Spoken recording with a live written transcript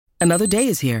Another day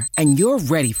is here, and you're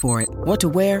ready for it. What to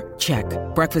wear? Check.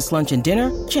 Breakfast, lunch, and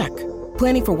dinner? Check.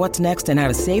 Planning for what's next and how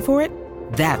to save for it?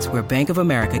 That's where Bank of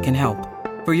America can help.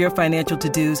 For your financial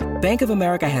to-dos, Bank of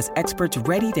America has experts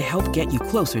ready to help get you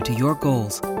closer to your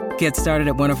goals. Get started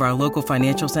at one of our local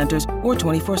financial centers or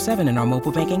 24/7 in our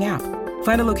mobile banking app.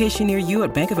 Find a location near you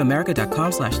at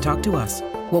bankofamerica.com/talktous.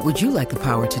 What would you like the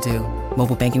power to do?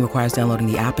 Mobile banking requires downloading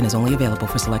the app and is only available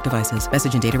for select devices.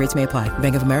 Message and data rates may apply.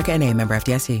 Bank of America N.A., member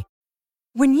FDIC.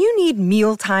 When you need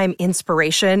mealtime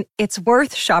inspiration, it's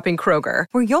worth shopping Kroger,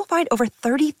 where you'll find over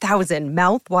 30,000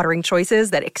 mouth-watering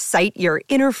choices that excite your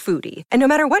inner foodie. And no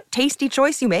matter what tasty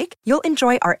choice you make, you'll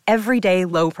enjoy our everyday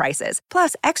low prices,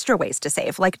 plus extra ways to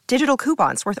save, like digital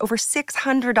coupons worth over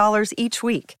 $600 each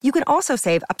week. You can also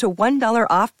save up to $1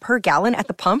 off per gallon at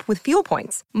the pump with fuel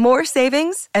points. More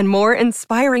savings and more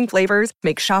inspiring flavors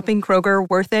make shopping Kroger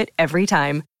worth it every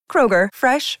time. Kroger,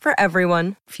 fresh for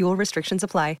everyone. Fuel restrictions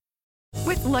apply.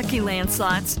 With Lucky Land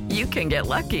Slots, you can get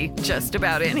lucky just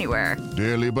about anywhere.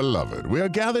 Dearly beloved, we are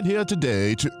gathered here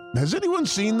today to... Has anyone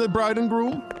seen the bride and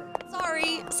groom?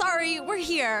 Sorry, we're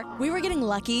here. We were getting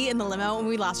lucky in the limo and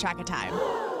we lost track of time.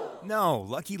 No,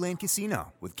 Lucky Land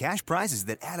Casino, with cash prizes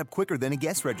that add up quicker than a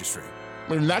guest registry.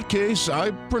 In that case,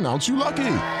 I pronounce you lucky.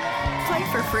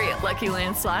 Play for free at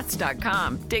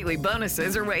LuckyLandSlots.com. Daily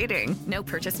bonuses are waiting. No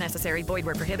purchase necessary. Void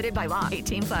where prohibited by law.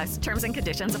 18+. Terms and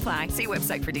conditions apply. See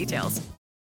website for details.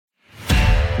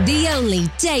 The only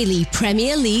daily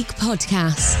Premier League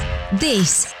podcast.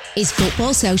 This is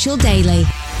Football Social Daily.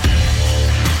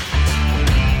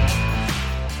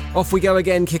 Off we go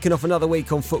again, kicking off another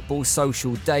week on Football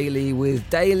Social Daily with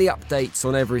daily updates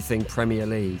on everything Premier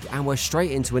League. And we're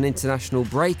straight into an international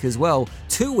break as well.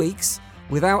 2 weeks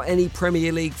without any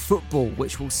Premier League football,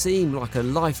 which will seem like a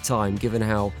lifetime given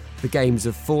how the games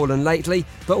have fallen lately.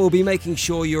 But we'll be making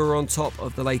sure you're on top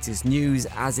of the latest news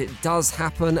as it does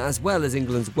happen, as well as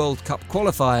England's World Cup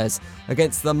qualifiers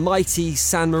against the mighty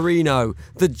San Marino,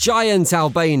 the giant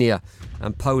Albania,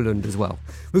 and Poland as well.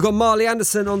 We've got Marley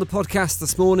Anderson on the podcast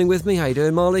this morning with me. How you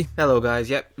doing, Marley? Hello,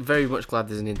 guys. Yep, very much glad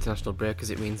there's an international break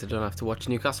because it means I don't have to watch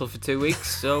Newcastle for 2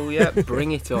 weeks. So, yeah,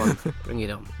 bring it on. Bring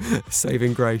it on.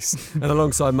 Saving grace. And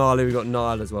alongside Marley, we've got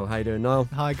Niall as well. How you doing, Niall?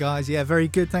 Hi, guys. Yeah, very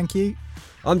good, thank you.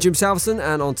 I'm Jim Salverson,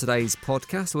 and on today's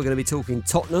podcast, we're going to be talking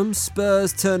Tottenham.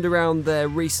 Spurs turned around their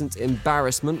recent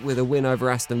embarrassment with a win over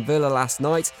Aston Villa last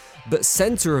night. But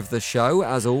centre of the show,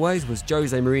 as always, was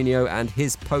Jose Mourinho and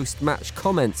his post-match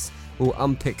comments. We'll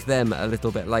unpick them a little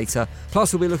bit later.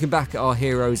 Plus, we'll be looking back at our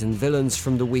heroes and villains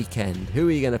from the weekend. Who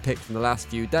are you going to pick from the last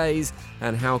few days?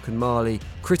 And how can Marley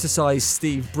criticise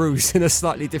Steve Bruce in a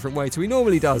slightly different way to he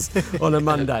normally does on a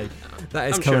Monday? That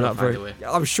is coming up very...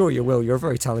 I'm sure you will. You're a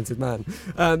very talented man.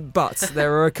 But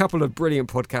there are a couple of brilliant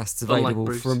podcasts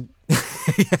available from...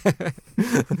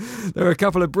 There are a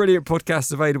couple of brilliant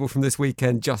podcasts available from this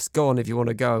weekend just gone if you want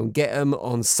to go and get them.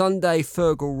 On Sunday,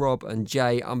 Fergal, Rob and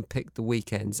Jay unpicked the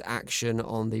weekend's action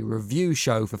on the review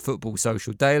show for Football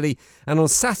Social Daily. And on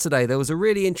Saturday, there was a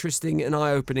really interesting and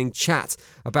eye-opening chat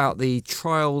about the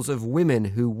trials of women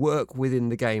who work within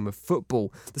the game of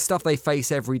football, the stuff they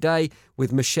face every day,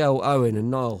 with Michelle Owen, and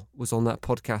Niall was on that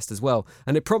podcast as well.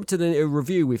 And it prompted a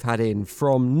review we've had in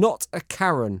from Not a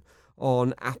Karen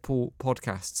on Apple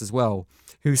Podcasts as well,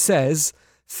 who says,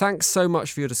 "Thanks so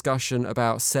much for your discussion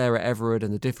about Sarah Everard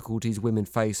and the difficulties women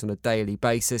face on a daily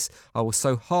basis. I was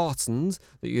so heartened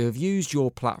that you have used your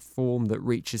platform that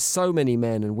reaches so many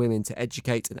men and women to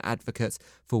educate and advocate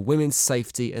for women's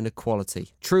safety and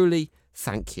equality. Truly,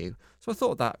 thank you." So I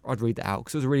thought that I'd read that out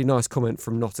because it was a really nice comment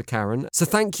from Not a Karen. So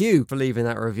thank you for leaving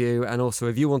that review. And also,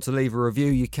 if you want to leave a review,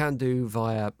 you can do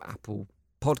via Apple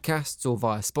Podcasts or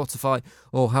via Spotify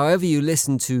or however you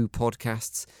listen to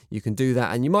podcasts, you can do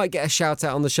that and you might get a shout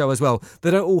out on the show as well. They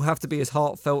don't all have to be as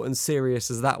heartfelt and serious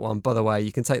as that one, by the way.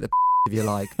 You can take the if you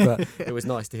like, but it was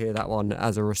nice to hear that one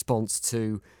as a response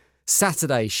to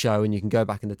Saturday's show, and you can go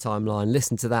back in the timeline,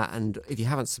 listen to that, and if you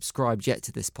haven't subscribed yet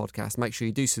to this podcast, make sure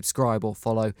you do subscribe or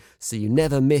follow so you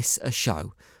never miss a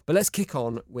show. But let's kick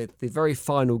on with the very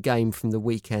final game from the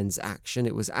weekend's action.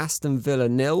 It was Aston Villa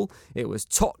 0, it was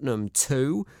Tottenham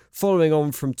 2, following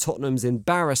on from Tottenham's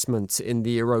embarrassment in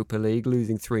the Europa League,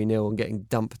 losing 3-0 and getting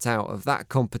dumped out of that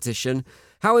competition.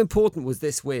 How important was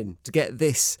this win to get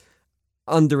this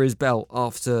under his belt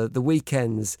after the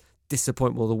weekend's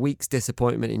disappointment, or the week's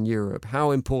disappointment in Europe?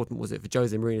 How important was it for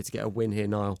Jose Mourinho to get a win here,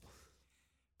 Niall?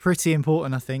 Pretty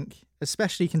important, I think,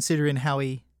 especially considering how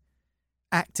he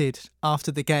acted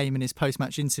after the game in his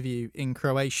post-match interview in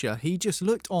Croatia. He just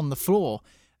looked on the floor,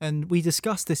 and we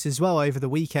discussed this as well over the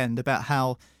weekend about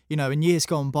how, you know, in years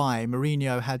gone by,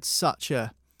 Mourinho had such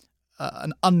a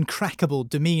an uncrackable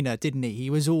demeanour, didn't he? He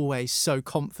was always so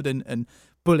confident and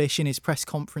bullish in his press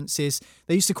conferences.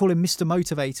 They used to call him Mr.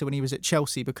 Motivator when he was at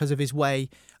Chelsea because of his way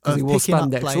of he wore picking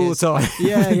up spandex players all the time.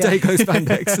 Yeah. Dago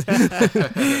spandex.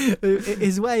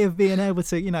 His way of being able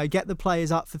to, get the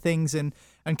players up for things and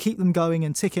keep them going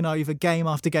and ticking over game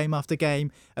after game after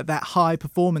game at that high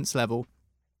performance level.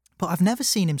 But I've never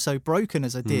seen him so broken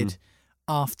as I did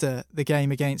after the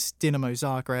game against Dinamo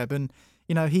Zagreb. And,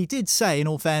 he did say, in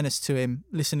all fairness to him,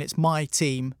 listen, it's my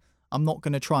team. I'm not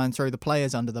going to try and throw the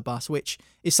players under the bus, which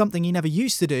is something he never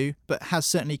used to do, but has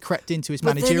certainly crept into his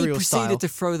managerial style. But then he proceeded to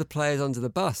throw the players under the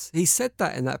bus. He said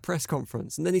that in that press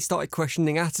conference, and then he started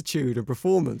questioning attitude and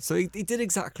performance. So he did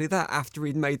exactly that after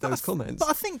he'd made those comments. But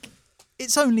I think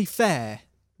it's only fair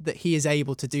that he is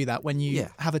able to do that when you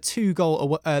have a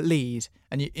 2-goal lead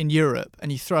and in Europe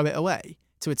and you throw it away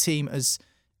to a team as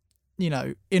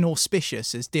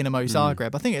inauspicious as Dinamo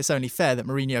Zagreb. I think it's only fair that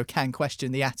Mourinho can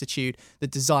question the attitude, the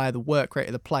desire, the work rate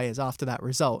of the players after that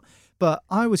result. But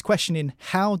I was questioning,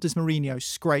 how does Mourinho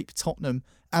scrape Tottenham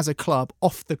as a club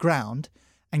off the ground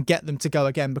and get them to go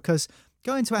again? Because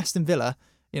going to Aston Villa,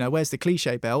 where's the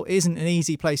cliche bell, isn't an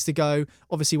easy place to go,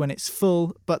 obviously when it's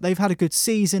full, but they've had a good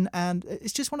season and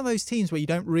it's just one of those teams where you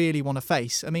don't really want to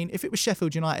face. I mean, if it was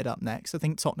Sheffield United up next, I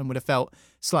think Tottenham would have felt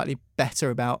slightly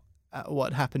better about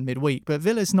what happened midweek. But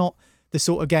Villa's not the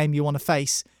sort of game you want to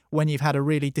face when you've had a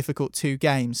really difficult 2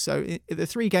 games. So the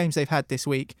 3 games they've had this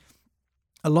week,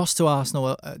 a loss to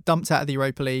Arsenal, dumped out of the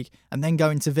Europa League, and then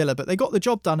going to Villa. But they got the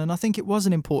job done, and I think it was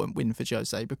an important win for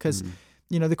Jose because,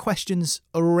 the questions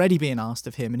are already being asked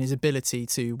of him and his ability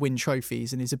to win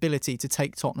trophies and his ability to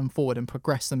take Tottenham forward and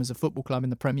progress them as a football club in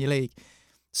the Premier League.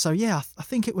 So yeah, I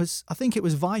think it was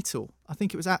vital. I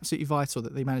think it was absolutely vital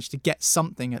that they managed to get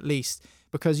something at least,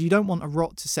 because you don't want a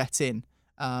rot to set in,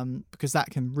 because that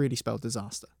can really spell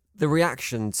disaster. The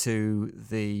reaction to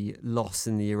the loss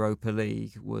in the Europa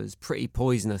League was pretty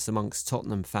poisonous amongst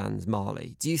Tottenham fans,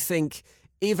 Marley. Do you think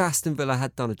if Aston Villa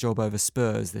had done a job over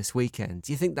Spurs this weekend,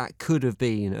 do you think that could have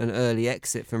been an early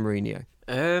exit for Mourinho?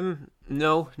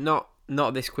 No,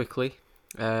 not this quickly.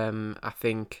 I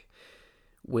think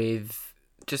with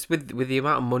the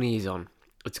amount of money he's on,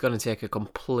 it's going to take a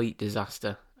complete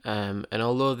disaster. And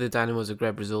although the Dynamo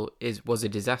Zagreb result was a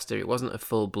disaster, it wasn't a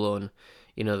full-blown,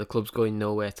 the club's going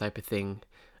nowhere type of thing,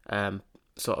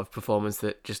 sort of performance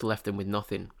that just left them with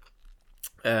nothing.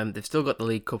 They've still got the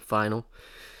League Cup final.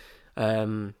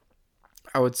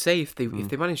 I would say if they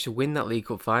manage to win that League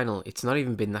Cup final, it's not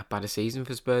even been that bad a season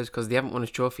for Spurs, because they haven't won a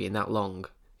trophy in that long.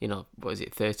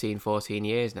 13, 14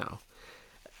 years now.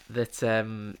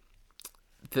 That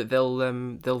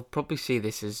they'll probably see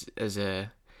this as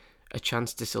a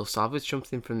chance to still salvage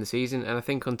something from the season. And I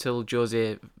think until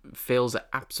Jose fails at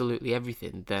absolutely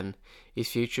everything, then his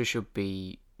future should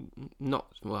be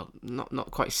not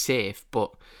quite safe,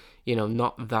 but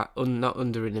not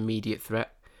under an immediate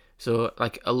threat. So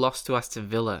like a loss to Aston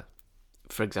Villa,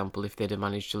 for example, if they'd have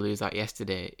managed to lose that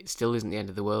yesterday, it still isn't the end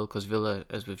of the world, because Villa,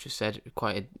 as we've just said,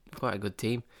 quite a good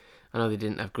team. I know they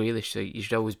didn't have Grealish, so you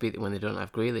should always beat them when they don't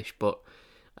have Grealish, but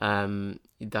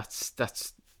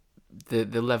that's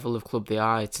the level of club they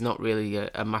are. It's not really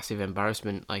a massive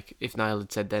embarrassment. Like if Niall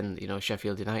had said then,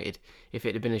 Sheffield United, if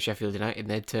it had been a Sheffield United and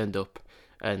they'd turned up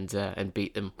and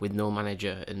beat them with no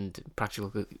manager and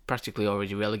practically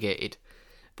already relegated,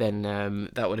 then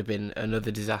that would have been another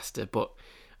disaster. But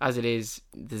as it is,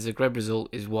 the Zagreb result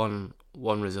is one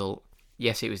result.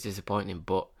 Yes, it was disappointing,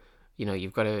 but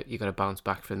you've got to bounce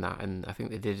back from that, and I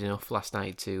think they did enough last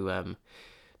night to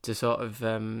sort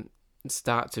of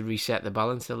start to reset the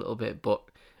balance a little bit. But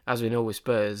as we know with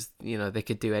Spurs, they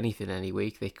could do anything any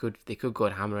week. They could go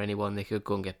and hammer anyone. They could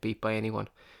go and get beat by anyone.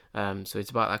 So it's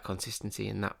about that consistency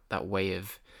and that way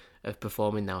of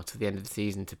performing now to the end of the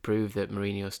season, to prove that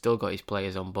Mourinho's still got his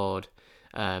players on board,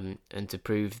 and to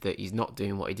prove that he's not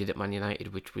doing what he did at Man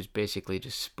United, which was basically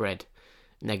just spread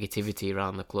negativity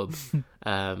around the club.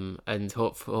 And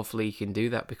hopefully he can do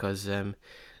that, because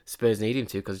Spurs need him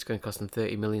to, because it's going to cost them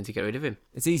 30 million to get rid of him.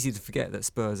 It's easy to forget that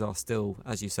Spurs are still,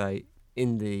 as you say,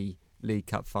 in the League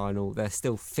Cup final. They're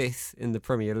still 5th in the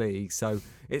Premier League, so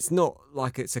it's not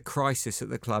like it's a crisis at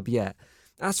the club yet.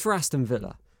 As for Aston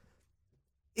Villa,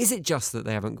 is it just that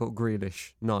they haven't got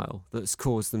Grealish, Niall, that's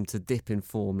caused them to dip in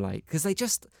form late? Because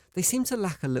they seem to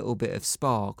lack a little bit of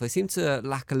spark. They seem to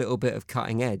lack a little bit of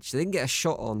cutting edge. They didn't get a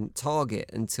shot on target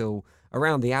until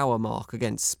around the hour mark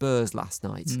against Spurs last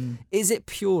night. Is it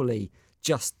purely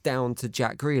just down to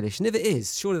Jack Grealish? And if it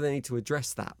is, surely they need to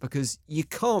address that, because you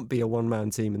can't be a one-man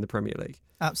team in the Premier League.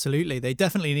 Absolutely. They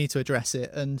definitely need to address it.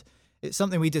 And it's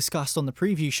something we discussed on the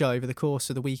preview show over the course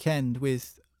of the weekend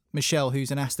with Michelle,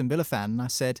 who's an Aston Villa fan, and I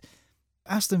said,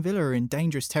 Aston Villa are in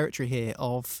dangerous territory here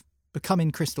of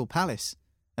becoming Crystal Palace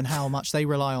and how much they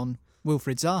rely on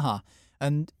Wilfried Zaha.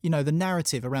 And, you know, the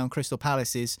narrative around Crystal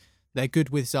Palace is they're good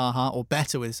with Zaha or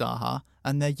better with Zaha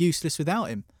and they're useless without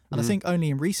him. And I think only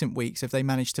in recent weeks have they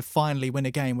managed to finally win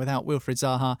a game without Wilfried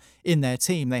Zaha in their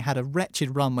team. They had a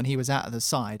wretched run when he was out of the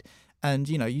side. And,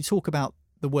 you know, you talk about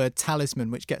the word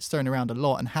talisman, which gets thrown around a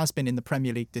lot and has been in the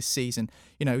Premier League this season.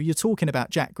 You know, you're talking about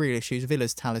Jack Grealish, who's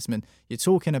Villa's talisman. You're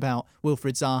talking about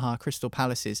Wilfried Zaha, Crystal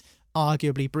Palace's.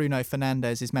 Arguably Bruno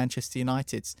Fernandes is Manchester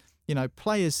United's. You know,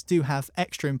 players do have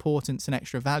extra importance and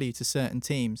extra value to certain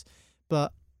teams.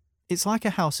 But it's like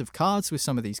a house of cards with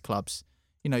some of these clubs.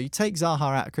 You know, you take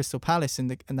Zaha out of Crystal Palace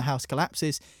and the house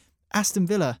collapses. Aston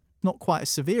Villa, not quite as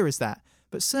severe as that.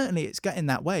 But certainly it's getting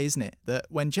that way, isn't it? That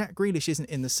when Jack Grealish isn't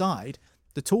in the side,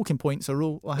 the talking points are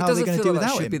all, well, how are they going to do without him? It doesn't feel like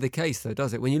that should be the case, though,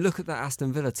 does it? When you look at that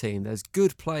Aston Villa team, there's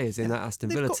good players in that Aston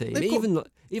Villa team.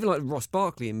 Even like Ross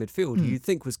Barkley in midfield, who you'd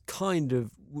think was kind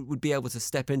of would be able to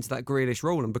step into that Grealish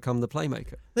role and become the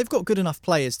playmaker. They've got good enough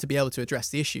players to be able to address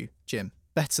the issue, Jim,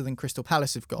 better than Crystal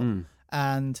Palace have got.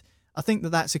 And I think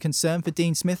that that's a concern for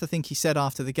Dean Smith. I think he said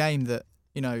after the game that,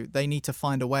 you know, they need to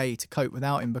find a way to cope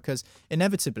without him because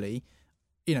inevitably,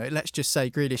 you know, let's just say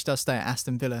Grealish does stay at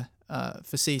Aston Villa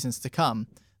for seasons to come,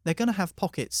 they're going to have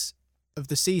pockets of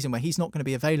the season where he's not going to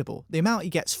be available. The amount he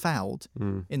gets fouled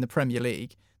in the Premier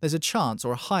League, there's a chance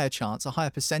or a higher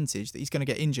percentage that he's going to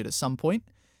get injured at some point.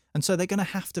 And so they're going to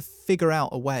have to figure out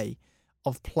a way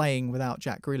of playing without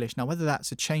Jack Grealish. Now, whether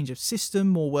that's a change of system,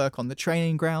 more work on the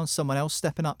training ground, someone else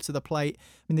stepping up to the plate. I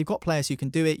mean, they've got players who can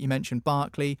do it. You mentioned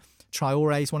Barkley.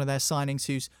 Traore is one of their signings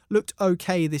who's looked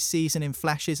okay this season in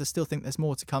flashes. I still think there's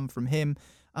more to come from him.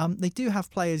 They do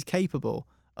have players capable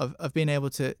of being able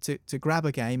to grab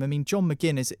a game. I mean, John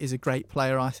McGinn is a great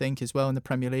player, I think, as well in the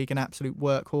Premier League, an absolute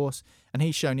workhorse, and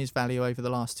he's shown his value over the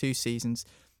last 2 seasons.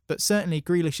 But certainly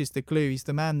Grealish is the glue. He's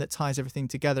the man that ties everything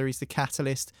together. He's the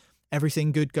catalyst.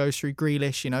 Everything good goes through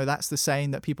Grealish. You know, that's the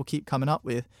saying that people keep coming up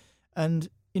with. And,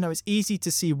 you know, it's easy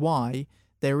to see why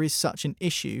there is such an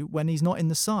issue when he's not in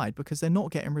the side because they're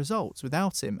not getting results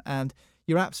without him. And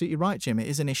you're absolutely right, Jim. It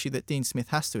is an issue that Dean Smith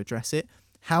has to address it.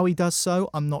 How he does so,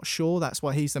 I'm not sure. That's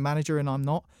why he's the manager and I'm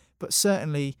not. But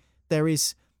certainly there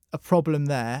is a problem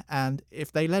there. And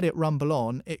if they let it rumble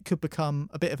on, it could become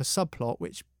a bit of a subplot,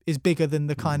 which is bigger than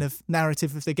the kind of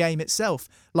narrative of the game itself,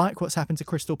 like what's happened to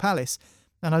Crystal Palace.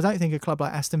 And I don't think a club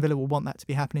like Aston Villa will want that to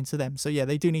be happening to them. So, yeah,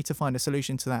 they do need to find a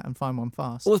solution to that and find one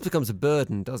fast. Almost becomes a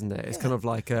burden, doesn't it? It's kind of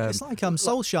like... it's like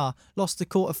Solskjaer lost the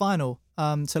quarter-final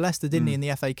to Leicester, didn't he, in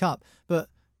the FA Cup? But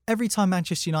every time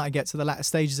Manchester United get to the latter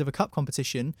stages of a cup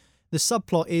competition, the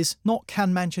subplot is not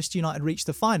can Manchester United reach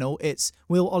the final, it's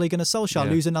will Ole Gunnar Solskjaer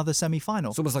lose another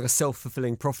semi-final. It's almost like a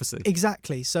self-fulfilling prophecy.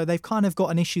 Exactly. So they've kind of got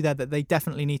an issue there that they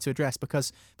definitely need to address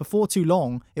because before too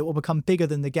long, it will become bigger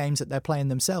than the games that they're playing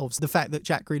themselves, the fact that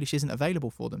Jack Grealish isn't available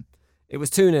for them. It was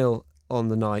 2-0 on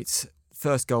the night.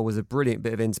 First goal was a brilliant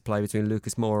bit of interplay between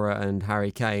Lucas Moura and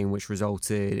Harry Kane, which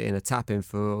resulted in a tap-in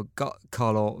for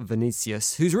Carlo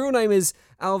Vinicius, whose real name is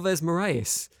Alves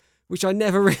Moraes, which I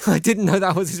didn't know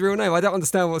that was his real name. I don't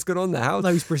understand what's going on there. How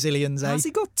those Brazilians, How's he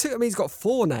got 2? I mean, he's got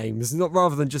 4 names, not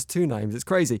rather than just 2 names. It's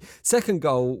crazy. Second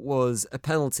goal was a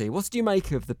penalty. What did you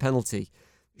make of the penalty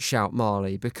shout,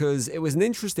 Marley? Because it was an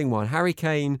interesting one. Harry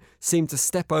Kane seemed to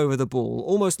step over the ball,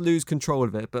 almost lose control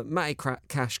of it, but Matty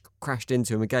Cash crashed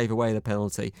into him and gave away the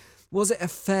penalty. Was it a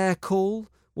fair call?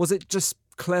 Was it just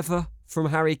clever from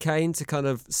Harry Kane to kind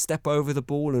of step over the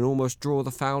ball and almost draw the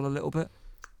foul a little bit?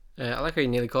 I like how you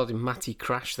nearly called him Matty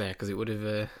Crash there because it would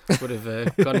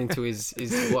have gone into his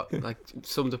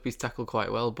summed up his tackle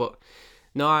quite well. But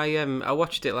no, I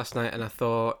watched it last night and I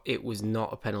thought it was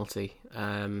not a penalty.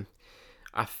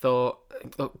 I thought,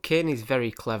 look, Kane is very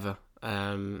clever.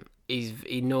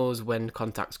 He knows when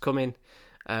contact's coming.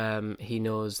 He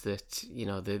knows that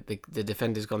the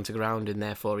defender's gone to ground and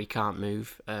therefore he can't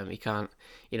move. He can't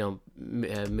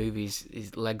move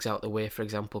his legs out the way, for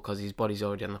example, because his body's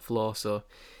already on the floor. So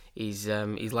he's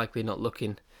likely not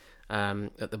looking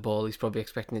at the ball. He's probably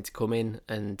expecting it to come in,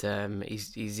 and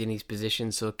he's in his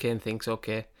position. So Kane thinks,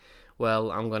 okay,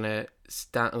 well, I'm gonna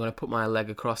put my leg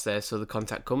across there so the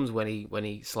contact comes when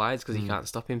he slides because he can't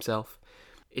stop himself.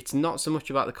 It's not so much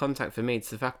about the contact for me.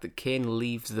 It's the fact that Kane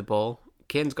leaves the ball.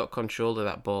 Kane's got control of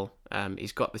that ball.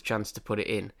 He's got the chance to put it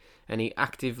in, and he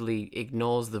actively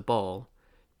ignores the ball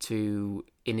to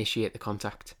initiate the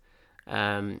contact.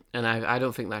 And I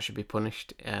don't think that should be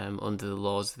punished under the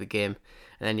laws of the game.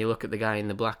 And then you look at the guy in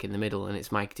the black in the middle, and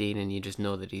it's Mike Dean, and you just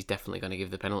know that he's definitely going to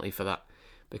give the penalty for that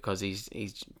because he's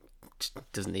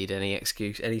doesn't need any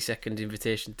excuse, any second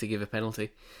invitation to give a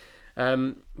penalty.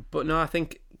 But no, I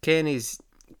think Kane's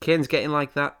getting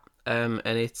like that, and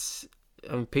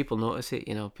people notice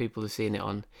it. People are seeing it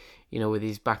on, with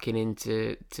his backing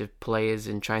into players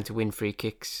and trying to win free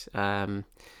kicks, and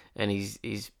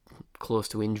he's close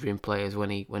to injuring players when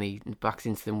he backs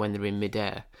into them when they're in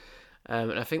midair.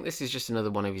 And I think this is just another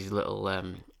one of his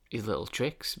little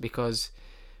tricks, because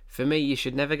for me, you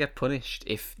should never get punished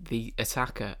if the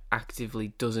attacker actively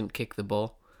doesn't kick the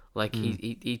ball. Like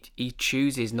he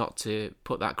chooses not to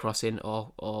put that cross in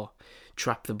or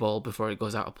trap the ball before it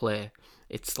goes out of play.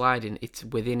 It's sliding, it's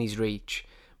within his reach,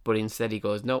 but instead he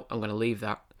goes, no, I'm going to leave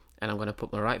that and I'm going to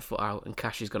put my right foot out, and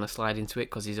Cash is going to slide into it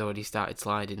because he's already started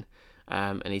sliding,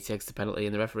 and he takes the penalty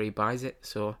and the referee buys it.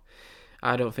 So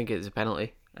I don't think it's a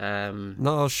penalty.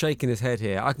 Niall's shaking his head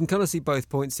here. I can kind of see both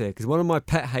points here, because one of my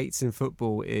pet hates in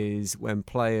football is when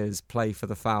players play for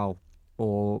the foul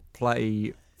or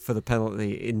play for the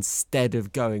penalty instead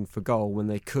of going for goal when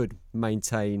they could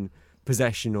maintain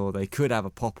possession or they could have a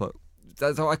pop-up.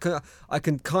 So I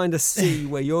can kind of see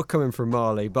where you're coming from,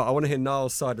 Marley, but I want to hear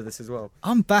Niall's side of this as well.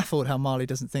 I'm baffled how Marley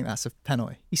doesn't think that's a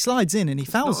penalty. He slides in and he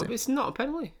fouls him. It's not a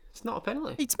penalty. It's not a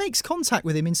penalty. He makes contact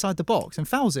with him inside the box and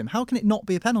fouls him. How can it not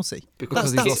be a penalty?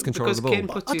 Because he's lost control of the ball.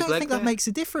 I don't think that makes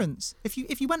a difference. If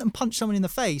you went and punched someone in the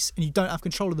face and you don't have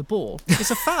control of the ball, it's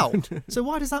a foul. So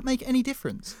why does that make any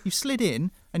difference? You've slid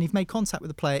in and you've made contact with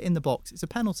the player in the box. It's a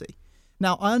penalty.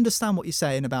 Now, I understand what you're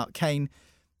saying about Kane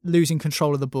losing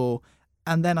control of the ball.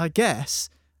 And then I guess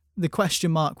the question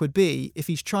mark would be, if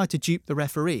he's tried to dupe the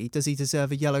referee, does he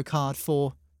deserve a yellow card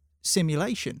for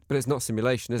simulation? But it's not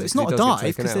simulation, is it? It's not a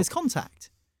dive because there's contact.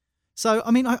 So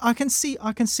I mean, I can see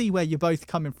where you're both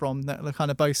coming from, the kind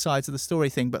of both sides of the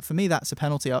story thing. But for me, that's a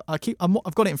penalty. I've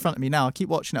got it in front of me now. I keep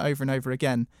watching it over and over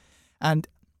again, and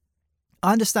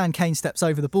I understand Kane steps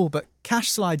over the ball, but Cash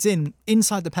slides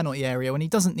inside the penalty area when he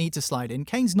doesn't need to slide in.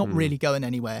 Kane's not really going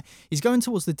anywhere. He's going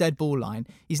towards the dead ball line.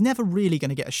 He's never really going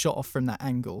to get a shot off from that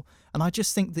angle. And I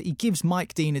just think that he gives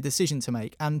Mike Dean a decision to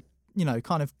make. And,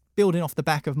 kind of building off the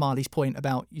back of Marley's point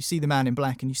about you see the man in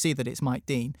black and you see that it's Mike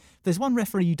Dean. If there's one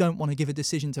referee you don't want to give a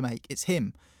decision to make, it's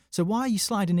him. So why are you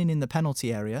sliding in the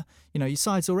penalty area? Your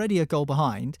side's already a goal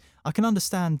behind. I can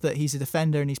understand that he's a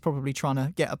defender and he's probably trying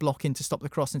to get a block in to stop the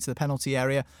cross into the penalty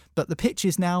area. But the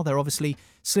pitches now, they're obviously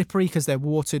slippery because they're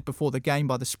watered before the game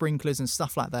by the sprinklers and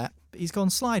stuff like that. But he's gone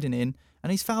sliding in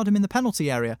and he's fouled him in the penalty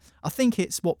area. I think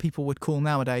it's what people would call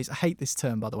nowadays, I hate this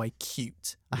term, by the way,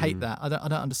 cute. I hate that. I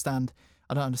don't understand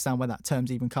where that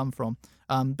term's even come from.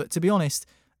 But to be honest,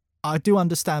 I do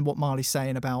understand what Marley's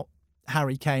saying about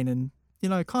Harry Kane and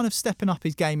kind of stepping up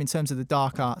his game in terms of the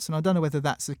dark arts. And I don't know whether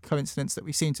that's a coincidence that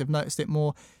we seem to have noticed it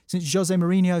more since Jose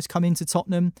Mourinho's come into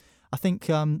Tottenham. I think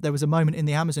there was a moment in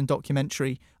the Amazon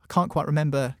documentary, I can't quite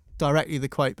remember directly the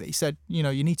quote, but he said, you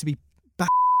need to be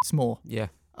more. Yeah.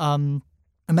 And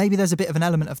maybe there's a bit of an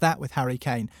element of that with Harry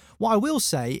Kane. What I will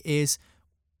say is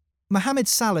Mohamed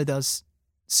Salah does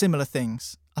similar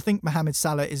things. I think Mohamed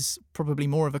Salah is probably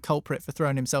more of a culprit for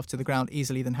throwing himself to the ground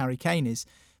easily than Harry Kane is.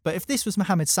 But if this was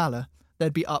Mohamed Salah,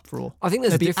 there'd be uproar. I think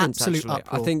there's a difference, actually.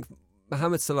 Uproar. I think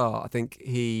Mohamed Salah,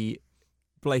 he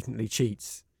blatantly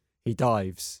cheats. He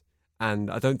dives. And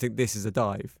I don't think this is a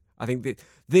dive. I think that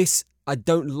I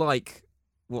don't like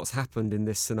what's happened in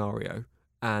this scenario.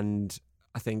 And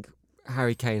I think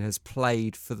Harry Kane has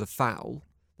played for the foul.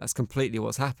 That's completely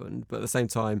what's happened. But at the same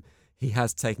time, he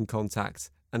has taken contact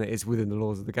and it is within the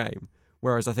laws of the game.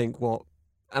 Whereas I think and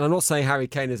I'm not saying Harry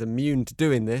Kane is immune to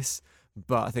doing this,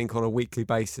 but I think on a weekly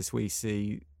basis we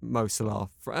see Mo Salah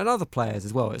and other players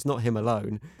as well, it's not him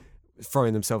alone,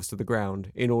 throwing themselves to the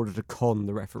ground in order to con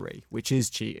the referee, which is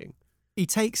cheating.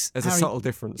 There's a subtle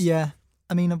difference. Yeah.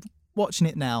 I mean, I'm watching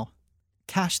it now.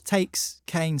 Cash takes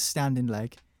Kane's standing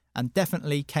leg, and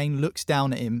definitely Kane looks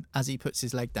down at him as he puts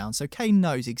his leg down. So Kane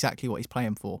knows exactly what he's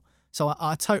playing for. So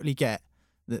I totally get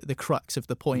the crux of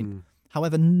the point.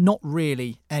 However, not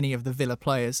really any of the Villa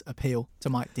players appeal to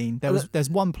Mike Dean. There's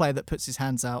one player that puts his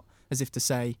hands out as if to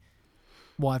say,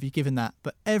 why have you given that?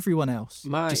 But everyone else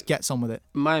just gets on with it.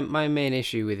 My main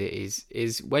issue with it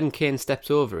is when Kane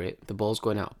steps over it, the ball's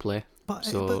going out of play. But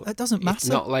it doesn't matter. It's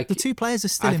not like the two players are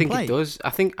still in play. I think it does.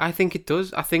 I think it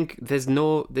does. I think there's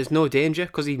no danger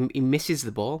because he misses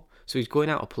the ball, so he's going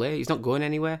out of play. He's not going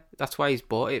anywhere. That's why he's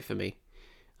bought it for me.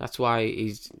 That's why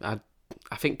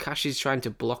I think Cash is trying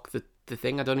to block the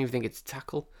thing. I don't even think it's a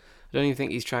tackle. I don't even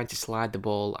think he's trying to slide the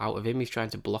ball out of him. He's trying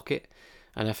to block it.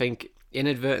 And I think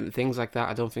inadvertent things like that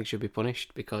I don't think should be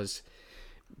punished because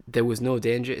there was no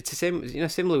danger. It's the same,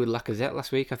 similar with Lacazette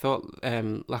last week. I thought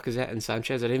Lacazette and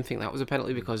Sanchez, I didn't think that was a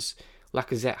penalty because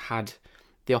Lacazette had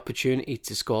the opportunity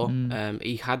to score.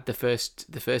 He had the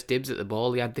first dibs at the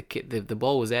ball. He had the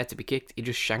ball was there to be kicked. He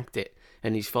just shanked it,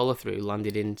 and his follow through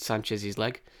landed in Sanchez's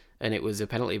leg, and it was a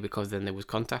penalty because then there was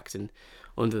contact, and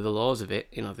under the laws of it,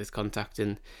 there's contact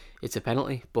and it's a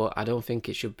penalty. But I don't think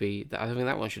it should be. I don't think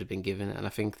that one should have been given, and I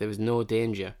think there was no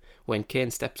danger when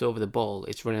Kane steps over the ball.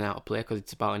 It's running out of play because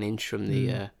it's about an inch from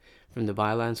the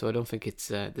byline, so I don't think it's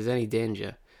there's any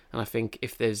danger. And I think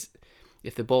if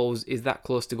the ball is that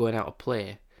close to going out of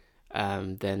play,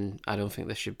 then I don't think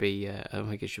there should be. I don't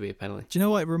think it should be a penalty. Do you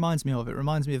know what it reminds me of? It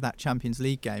reminds me of that Champions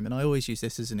League game, and I always use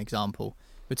this as an example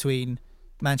between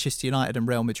Manchester United and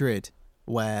Real Madrid,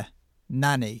 where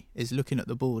Nani is looking at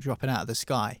the ball dropping out of the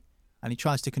sky, and he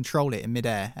tries to control it in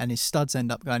midair, and his studs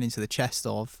end up going into the chest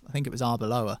of, I think it was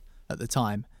Arbeloa at the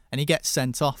time, and he gets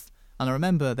sent off. And I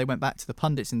remember they went back to the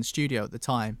pundits in the studio at the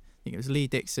time. I think it was Lee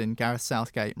Dixon, Gareth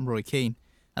Southgate, and Roy Keane,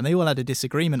 and they all had a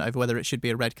disagreement over whether it should be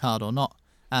a red card or not.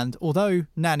 And although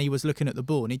Nani was looking at the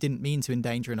ball and he didn't mean to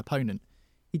endanger an opponent,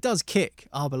 he does kick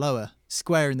Arbeloa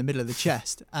square in the middle of the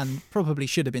chest and probably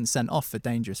should have been sent off for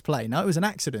dangerous play. Now, it was an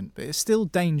accident, but it's still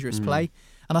dangerous play.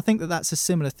 And I think that that's a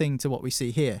similar thing to what we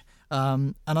see here.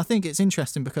 And I think it's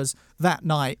interesting because that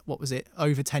night, what was it,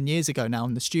 over 10 years ago now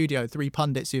in the studio, 3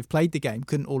 pundits who have played the game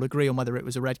couldn't all agree on whether it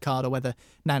was a red card or whether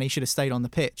Nani should have stayed on the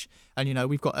pitch. And,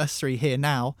 we've got us 3 here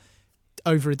now,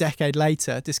 over a decade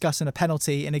later, discussing a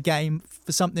penalty in a game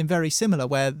for something very similar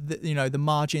where, the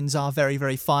margins are very,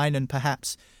 very fine and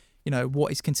perhaps,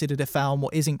 what is considered a foul and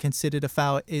what isn't considered a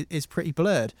foul is pretty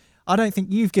blurred. I don't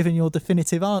think you've given your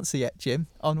definitive answer yet, Jim,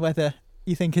 on whether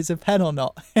you think it's a pen or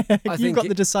not. You've got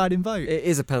the deciding vote. It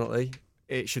is a penalty.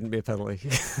 It shouldn't be a penalty.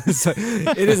 So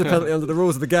it is a penalty under the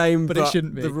rules of the game, but it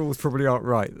shouldn't be. The rules probably aren't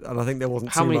right, and I think there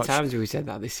wasn't How many times have we said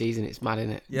that this season? It's mad,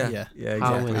 isn't it? Yeah,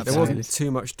 exactly. There wasn't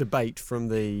too much debate from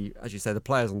as you say, the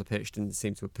players on the pitch didn't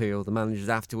seem to appeal. The managers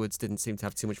afterwards didn't seem to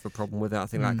have too much of a problem with it. I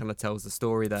think that kind of tells the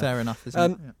story there. Fair enough,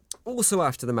 isn't it? Yeah. Also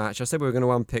after the match, I said we were going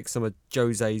to unpick some of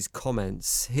Jose's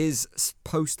comments. His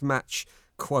post-match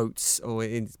quotes, or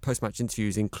in post-match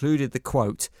interviews, included the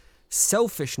quote,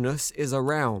 "Selfishness is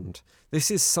around.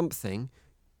 This is something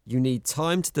you need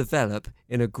time to develop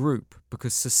in a group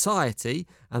because society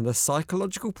and the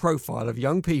psychological profile of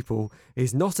young people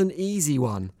is not an easy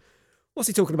one." What's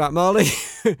he talking about, Marley?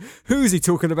 Who's he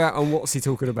talking about and what's he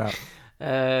talking about?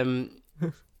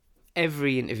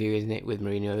 Every interview, isn't it, with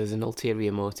Mourinho, there's an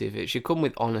ulterior motive. It should come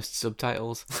with honest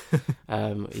subtitles,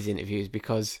 his interviews,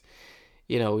 because,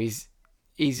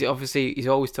 he's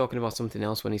always talking about something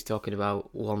else when he's talking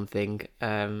about one thing.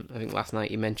 I think last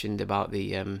night he mentioned about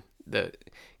the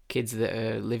kids that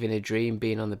are living a dream,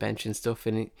 being on the bench and stuff,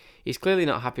 and he's clearly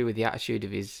not happy with the attitude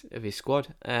of his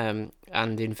squad. And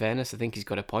in fairness, I think he's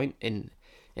got a point in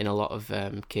a lot of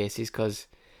cases because,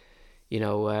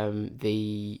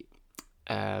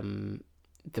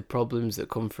 the problems that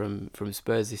come from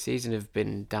Spurs this season have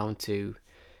been down to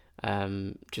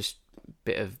just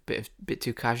bit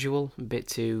too casual, a bit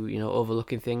too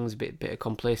overlooking things, bit of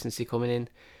complacency coming in,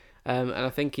 and I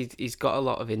think he's got a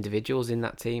lot of individuals in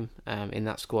that team, in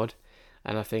that squad,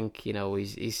 and I think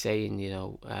he's saying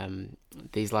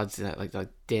these lads like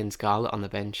Dane Scarlett on the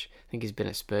bench. I think he's been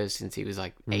at Spurs since he was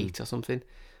like 8 or something,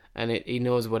 and he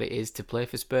knows what it is to play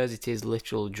for Spurs. It's his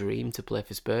literal dream to play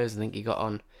for Spurs. I think he got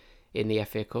on in the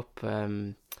FA Cup.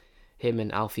 Him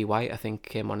and Alfie White, I think,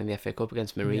 came on in the FA Cup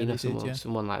against Marina,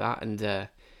 someone like that, and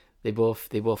they both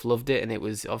loved it. And it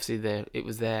was obviously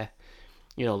their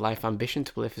life ambition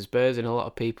to play for Spurs. And a lot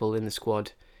of people in the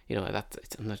squad, I'm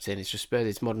not saying it's just Spurs,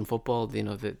 it's modern football.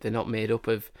 They're not made up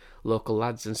of local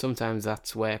lads, and sometimes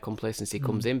that's where complacency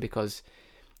comes in because,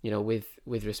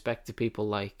 with respect to people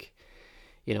like,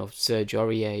 Serge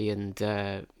Aurier and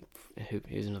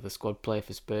who's another squad player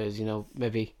for Spurs,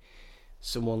 maybe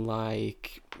someone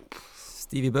like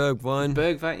Stevie Bergwijn,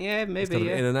 yeah, maybe,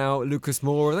 in and out. Lucas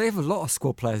Moura. They have a lot of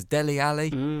squad players. Dele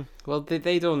Alli. Well,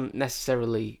 they don't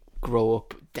necessarily grow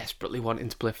up desperately wanting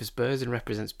to play for Spurs and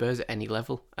represent Spurs at any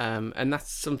level. And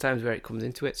that's sometimes where it comes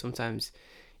into it. Sometimes,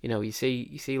 you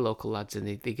see local lads and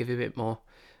they give a bit more.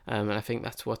 And I think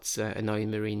that's what's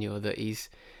annoying Mourinho, that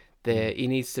he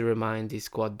needs to remind his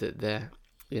squad that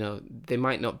they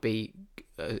might not be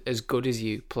as good as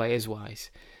you players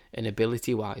wise and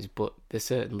ability wise, but they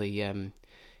certainly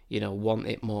want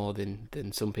it more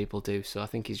than some people do. So I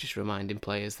think he's just reminding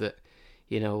players that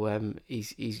he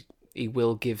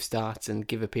will give starts and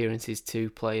give appearances to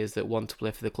players that want to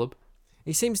play for the club.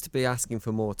 He seems to be asking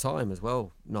for more time as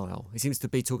well, Niall. He seems to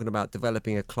be talking about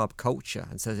developing a club culture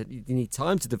and says that you need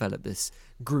time to develop this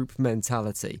group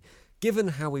mentality. given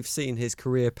how we've seen his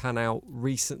career pan out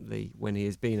recently when he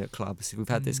has been at clubs, we've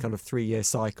had this kind of 3-year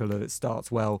cycle of it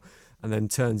starts well and then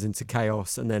turns into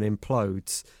chaos and then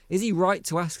implodes. Is he right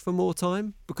to ask for more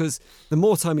time? Because the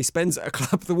more time he spends at a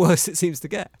club, the worse it seems to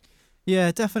get.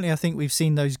 Yeah, definitely. I think we've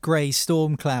seen those grey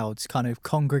storm clouds kind of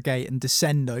congregate and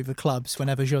descend over clubs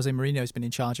whenever Jose Mourinho's been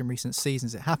in charge in recent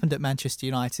seasons. It happened at Manchester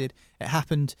United. It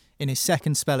happened in his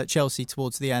second spell at Chelsea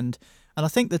towards the end. And I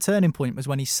think the turning point was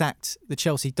when he sacked the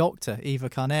Chelsea doctor, Eva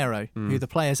Carneiro, who the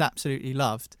players absolutely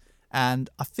loved. And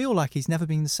I feel like he's never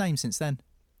been the same since then.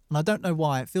 And I don't know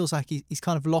why. It feels like he's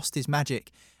kind of lost his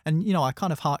magic. And, you know, I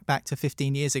kind of hark back to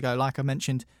 15 years ago, like I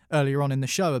mentioned earlier on in the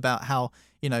show about how,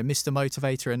 you know, Mr.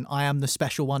 Motivator and I am the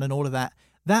special one and all of that.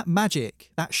 That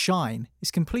magic, that shine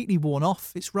is completely worn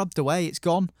off. It's rubbed away. It's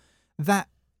gone. That,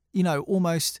 you know,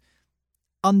 almost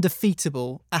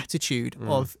undefeatable attitude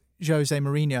of Jose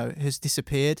Mourinho has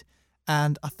disappeared.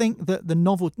 And I think that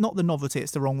not the novelty,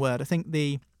 it's the wrong word. I think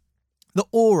the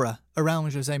aura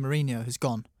around Jose Mourinho has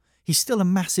gone. He's still a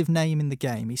massive name in the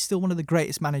game. He's still one of the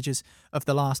greatest managers of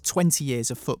the last 20 years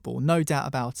of football, no doubt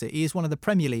about it. He is one of the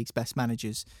Premier League's best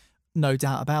managers, no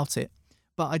doubt about it.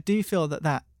 But I do feel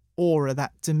that aura,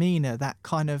 that demeanour, that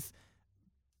kind of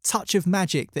touch of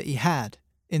magic that he had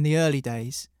in the early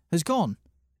days has gone.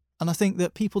 And I think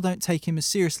that people don't take him as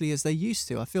seriously as they used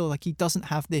to. I feel like he doesn't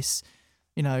have this,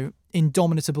 you know,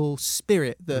 indomitable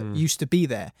spirit that used to be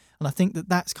there. And I think that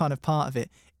that's kind of part of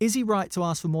it. Is he right to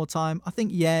ask for more time? I think,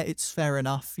 yeah, it's fair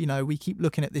enough. You know, we keep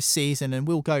looking at this season and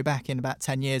we'll go back in about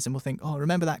 10 years and we'll think, oh,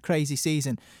 remember that crazy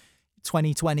season,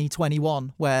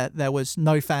 2020-21, where there was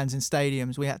no fans in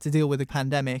stadiums. We had to deal with a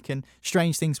pandemic and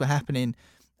strange things were happening.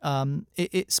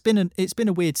 It's been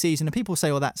a weird season and people say,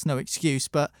 well, that's no excuse.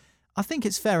 But I think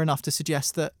it's fair enough to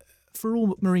suggest that for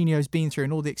all Mourinho's been through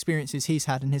and all the experiences he's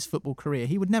had in his football career,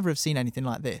 he would never have seen anything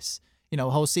like this. You know,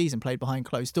 a whole season played behind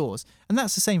closed doors. And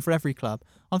that's the same for every club.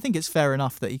 I think it's fair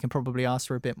enough that he can probably ask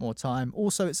for a bit more time.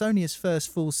 Also, it's only his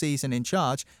first full season in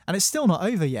charge, and it's still not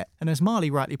over yet. And as Marley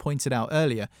rightly pointed out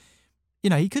earlier, you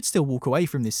know, he could still walk away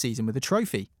from this season with a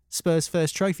trophy. Spurs'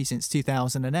 first trophy since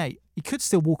 2008. He could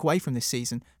still walk away from this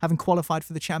season having qualified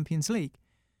for the Champions League.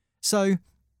 So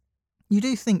you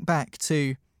do think back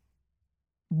to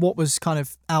what was kind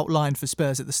of outlined for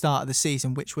Spurs at the start of the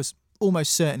season, which was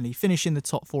almost certainly finish in the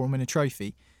top four and win a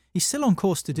trophy. He's still on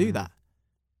course to do that.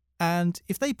 And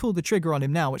if they pull the trigger on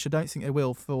him now, which I don't think they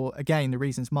will for, again, the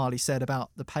reasons Marley said about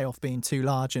the payoff being too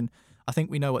large, and I think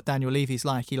we know what Daniel Levy's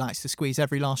like. He likes to squeeze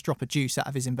every last drop of juice out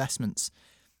of his investments.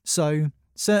 So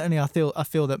certainly I feel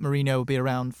that Mourinho will be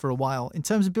around for a while. In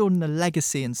terms of building a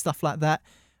legacy and stuff like that,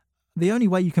 the only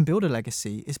way you can build a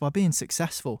legacy is by being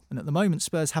successful. And at the moment,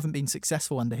 Spurs haven't been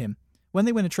successful under him. When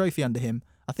they win a trophy under him,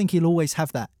 I think he'll always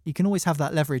have that. He can always have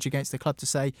that leverage against the club to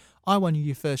say, I won you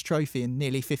your first trophy in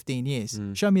nearly 15 years.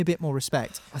 Show me a bit more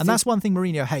respect. And that's one thing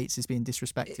Mourinho hates, is being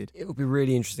disrespected. It will be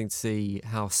really interesting to see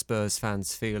how Spurs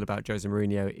fans feel about Jose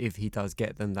Mourinho if he does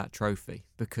get them that trophy,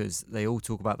 because they all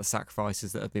talk about the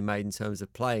sacrifices that have been made in terms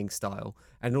of playing style.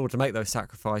 And in order to make those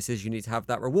sacrifices, you need to have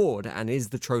that reward. And is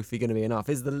the trophy going to be enough?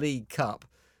 Is the League Cup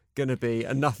going to be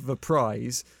enough of a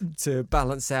prize to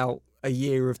balance out a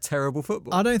year of terrible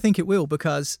football? I don't think it will,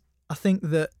 because I think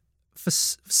that,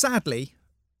 sadly,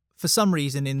 for some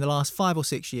reason in the last 5 or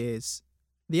 6 years,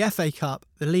 the FA Cup,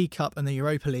 the League Cup and the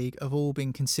Europa League have all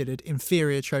been considered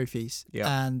inferior trophies.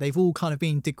 And they've all kind of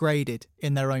been degraded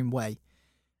in their own way.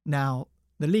 Now,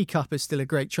 the League Cup is still a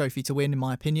great trophy to win, in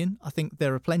my opinion. I think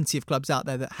there are plenty of clubs out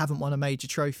there that haven't won a major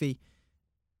trophy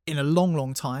in a long,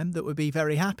 long time that would be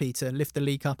very happy to lift the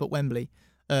League Cup at Wembley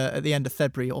at the end of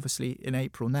February, obviously in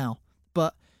April now.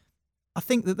 But I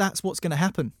think that that's what's going to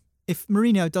happen. If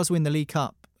Mourinho does win the League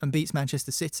Cup and beats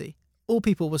Manchester City, all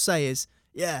people will say is,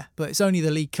 yeah, but it's only the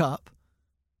League Cup.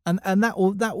 And that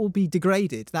will be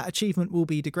degraded. That achievement will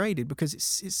be degraded, because it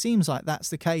seems like that's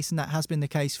the case, and that has been the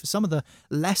case for some of the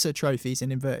lesser trophies,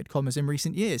 in inverted commas, in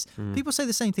recent years. People say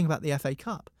the same thing about the FA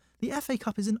Cup. The FA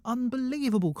Cup is an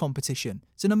unbelievable competition.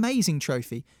 It's an amazing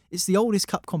trophy. It's the oldest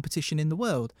cup competition in the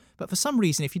world. But for some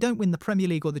reason, if you don't win the Premier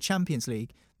League or the Champions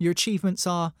League, your achievements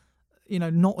are, you know,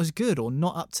 not as good or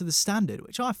not up to the standard,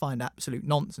 which I find absolute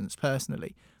nonsense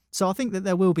personally. So I think that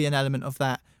there will be an element of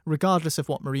that, regardless of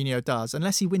what Mourinho does.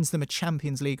 Unless he wins them a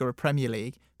Champions League or a Premier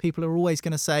League, people are always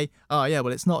going to say, oh yeah,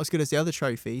 well, it's not as good as the other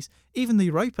trophies. Even the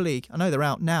Europa League, I know they're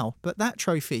out now, but that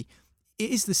trophy,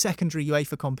 it is the secondary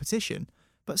UEFA competition.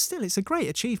 But still, it's a great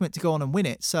achievement to go on and win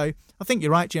it. So I think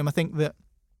you're right, Jim. I think that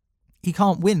he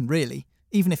can't win, really.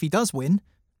 Even if he does win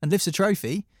and lifts a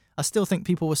trophy, I still think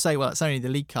people will say, well, it's only the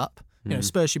League Cup. You know,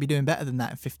 Spurs should be doing better than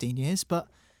that in 15 years. But,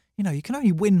 you know, you can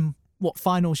only win what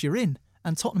finals you're in.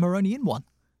 and Tottenham are only in one.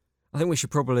 I think we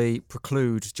should probably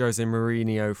preclude Jose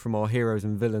Mourinho from our heroes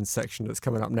and villains section that's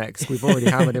coming up next. We've already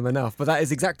hammered him enough, but that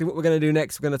is exactly what we're going to do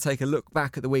next. We're going to take a look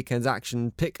back at the weekend's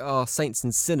action, pick our saints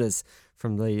and sinners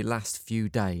from the last few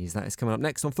days. That is coming up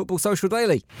next on Football Social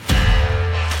Daily.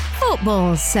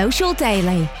 Football Social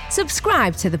Daily.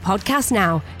 Subscribe to the podcast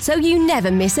now so you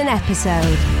never miss an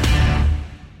episode.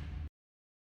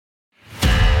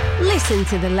 Listen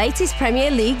to the latest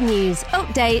Premier League news,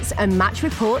 updates and match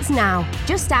reports now.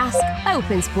 Just ask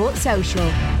Open Sport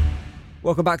Social.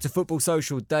 Welcome back to Football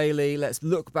Social Daily. Let's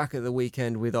look back at the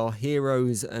weekend with our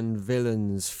heroes and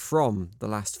villains from the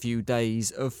last few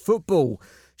days of football.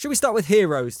 Should we start with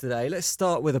heroes today? Let's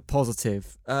start with a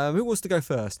positive. Who wants to go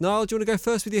first? Niall, do you want to go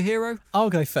first with your hero? I'll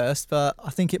go first, but I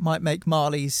think it might make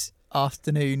Marley's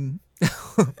afternoon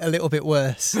a little bit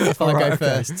worse if I go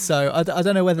first. So I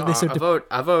don't know whether this would...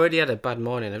 I've already had a bad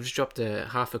morning. I've just dropped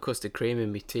half a custard cream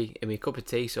in my cup of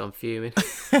tea, so I'm fuming.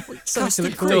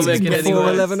 Custard cream before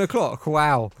 11 o'clock?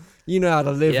 Wow. You know how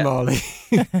to live, yeah. Marley.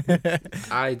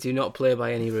 I do not play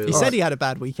by any rules. He said he had a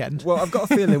bad weekend. Well, I've got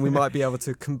a feeling we might be able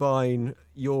to combine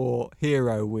your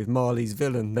hero with Marley's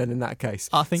villain then in that case.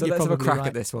 I think so you're let's have a crack right.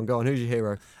 at this one. Go on, who's your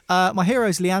hero? My hero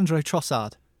is Leandro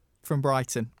Trossard from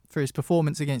Brighton for his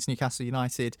performance against Newcastle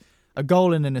United. A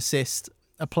goal and an assist.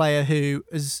 A player who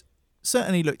has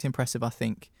certainly looked impressive, I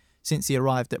think, since he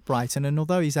arrived at Brighton. And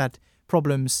although he's had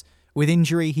problems with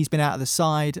injury, he's been out of the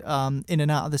side, in and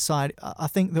out of the side. I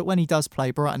think that when he does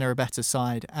play, Brighton are a better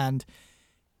side. And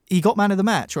he got man of the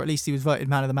match, or at least he was voted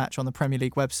man of the match on the Premier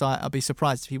League website. I'd be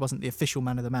surprised if he wasn't the official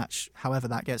man of the match, however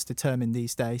that gets determined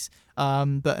these days.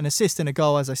 But an assist and a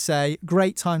goal, as I say.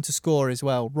 Great time to score as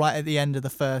well, right at the end of the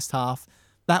first half.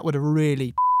 That would have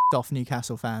really off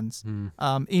Newcastle fans.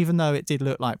 Even though it did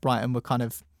look like Brighton were kind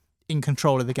of in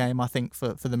control of the game, I think,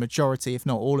 for the majority, if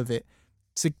not all of it.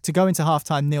 To go into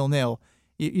half-time 0-0,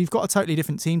 you've got a totally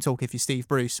different team talk if you're Steve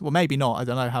Bruce. Well, maybe not. I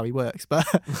don't know how he works. But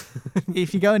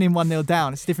if you're going in 1-0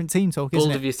 down, it's a different team talk, isn't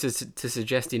it? Bold of you to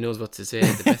suggest he knows what to say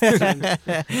at the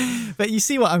best. But you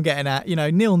see what I'm getting at.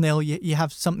 0-0, you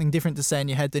have something different to say in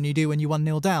your head than you do when you're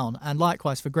 1-0 down. And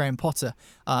likewise for Graham Potter,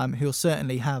 who'll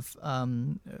certainly have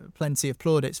plenty of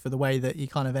plaudits for the way that he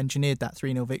kind of engineered that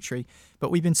 3-0 victory. But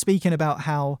we've been speaking about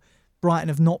how Brighton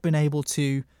have not been able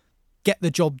to get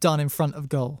the job done in front of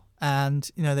goal. And,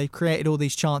 they've created all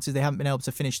these chances. They haven't been able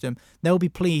to finish them. They'll be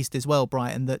pleased as well,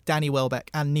 Brighton, that Danny Welbeck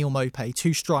and Neil Maupay,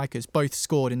 two strikers, both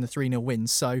scored in the 3-0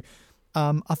 wins. So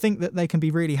I think that they can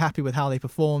be really happy with how they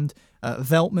performed.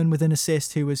 Veltman with an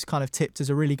assist, who was kind of tipped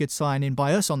as a really good sign-in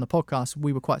by us on the podcast.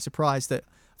 We were quite surprised that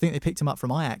I think they picked him up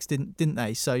from Ajax, didn't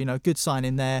they? So, good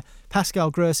sign-in there. Pascal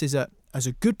Gross is a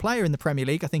good player in the Premier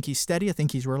League. I think he's steady. I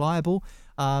think he's reliable.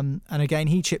 And again,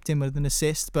 he chipped in with an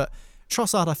assist. But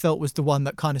Trossard, I felt, was the one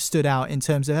that kind of stood out in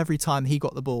terms of every time he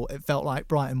got the ball, it felt like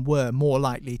Brighton were more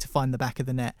likely to find the back of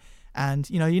the net. And,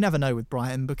 you never know with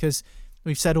Brighton, because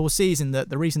we've said all season that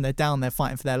the reason they're down there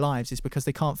fighting for their lives is because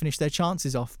they can't finish their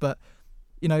chances off. But,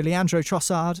 Leandro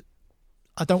Trossard,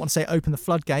 I don't want to say open the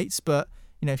floodgates, but,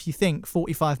 if you think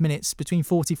 45 minutes, between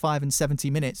 45 and 70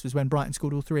 minutes was when Brighton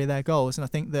scored all three of their goals. And I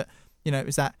think that, it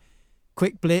was that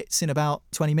quick blitz in about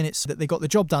 20 minutes that they got the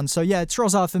job done. So yeah,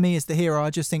 Trossard for me is the hero. I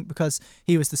just think because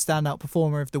he was the standout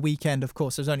performer of the weekend. Of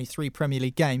course, there's only 3 Premier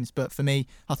League games, but for me,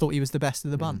 I thought he was the best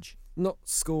of the bunch. Not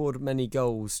scored many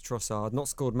goals, Trossard, not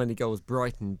scored many goals,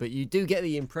 Brighton, but you do get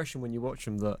the impression when you watch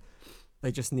them that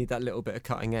they just need that little bit of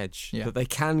cutting edge, that they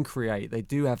can create. They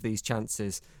do have these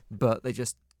chances, but they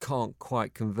just can't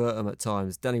quite convert them at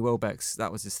times. Danny Welbeck's,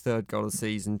 that was his 3rd goal of the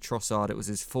season. Trossard, it was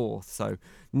his 4th. So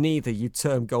neither you'd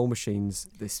term goal machines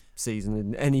this season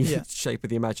in any shape of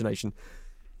the imagination.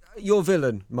 Your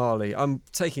villain, Marley, I'm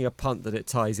taking a punt that it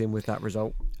ties in with that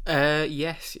result.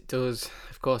 Yes, it does.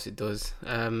 Of course it does.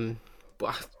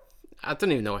 But I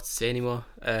don't even know what to say anymore.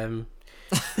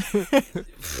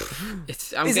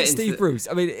 Is it Steve Bruce?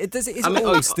 I mean, it's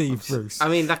all Steve Bruce. I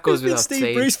mean, that goes without saying. It's been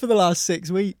Steve Bruce for the last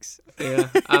 6 weeks. Yeah.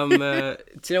 Do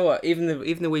you know what? Even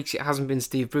the weeks it hasn't been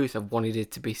Steve Bruce, I've wanted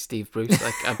it to be Steve Bruce.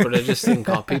 But I just think,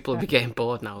 people will be getting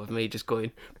bored now of me just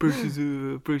going, Bruce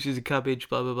is a cabbage,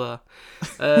 blah blah blah.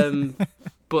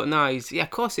 But no, of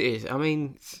course it is. I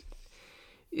mean,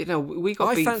 we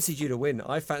got. I fancied you to win.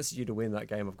 I fancied you to win that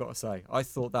game. I've got to say, I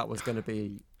thought that was going to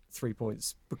be 3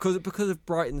 points because of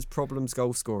Brighton's problems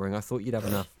goal scoring. I thought you'd have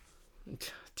enough.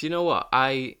 Do you know what?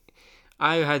 I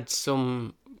had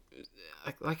some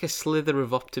like a slither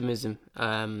of optimism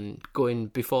going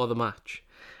before the match,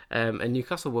 and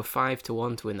Newcastle were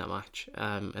 5-1 to win that match.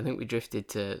 I think we drifted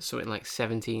to something like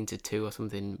 17-2 or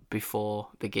something before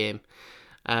the game.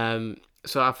 And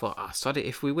So I thought, sod it,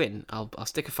 if we win, I'll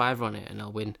stick a £5 on it and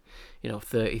I'll win,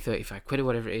 30, 35 quid or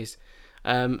whatever it is.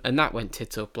 And that went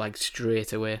tits up like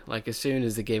straight away. Like as soon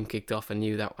as the game kicked off, I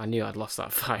knew I'd lost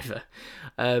that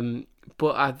 £5.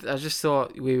 But I just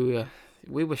thought we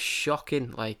were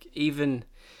shocking. Like even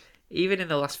in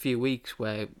the last few weeks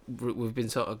where we've been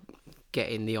sort of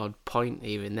getting the odd point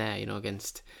here and there,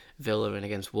 against Villa and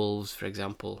against Wolves, for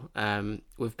example.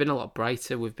 We've been a lot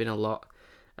brighter. We've been a lot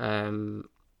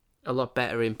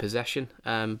better in possession.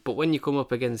 But when you come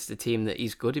up against a team that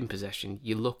is good in possession,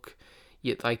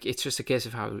 it's just a case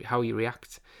of how you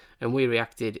react. And we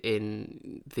reacted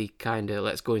in the kind of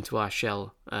let's go into our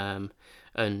shell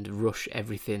and rush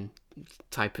everything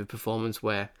type of performance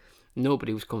where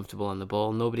nobody was comfortable on the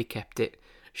ball, nobody kept it.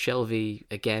 Shelvey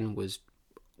again was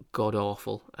god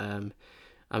awful.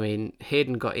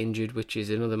 Hayden got injured, which is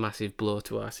another massive blow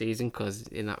to our season because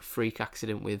in that freak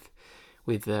accident with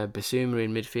Basuma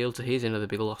in midfield, so he's another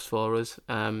big loss for us.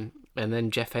 And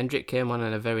then Jeff Hendrick came on,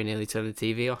 and I very nearly turned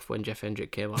the TV off when Jeff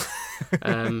Hendrick came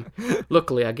on.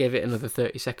 Luckily, I gave it another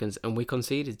 30 seconds, and we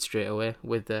conceded straight away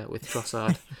with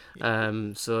Trossard.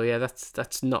 So yeah,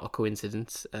 that's not a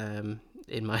coincidence,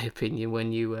 in my opinion.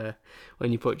 When you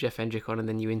put Jeff Hendrick on and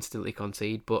then you instantly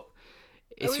concede, but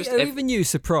are even you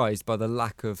surprised by the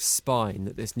lack of spine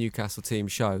that this Newcastle team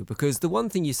show? Because the one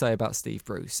thing you say about Steve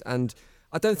Bruce, and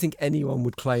I don't think anyone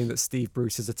would claim that Steve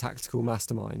Bruce is a tactical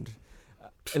mastermind,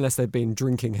 unless they've been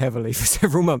drinking heavily for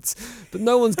several months. But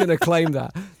no one's going to claim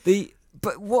that.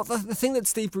 But the thing that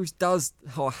Steve Bruce does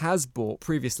or has brought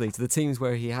previously to the teams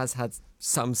where he has had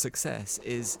some success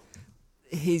is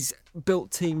he's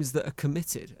built teams that are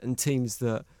committed and teams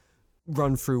that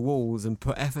run through walls and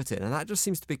put effort in, and that just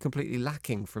seems to be completely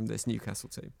lacking from this Newcastle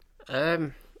team.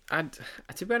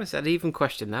 To be honest, I'd even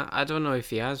question that. I don't know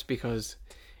if he has, because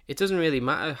it doesn't really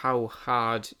matter how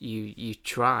hard you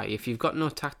try. If you've got no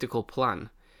tactical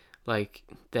plan,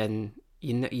 then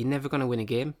you're never going to win a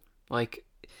game. Like,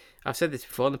 I've said this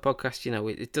before on the podcast,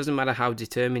 it doesn't matter how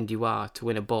determined you are to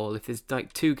win a ball. If there's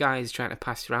two guys trying to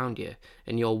pass around you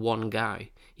and you're one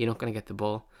guy, you're not going to get the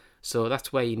ball. So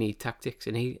that's where you need tactics.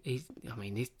 And he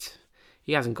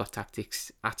hasn't got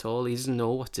tactics at all. He doesn't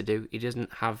know what to do. He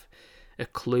doesn't have a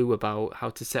clue about how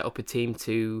to set up a team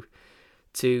to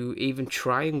even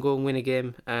try and go and win a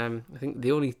game. I think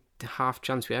the only half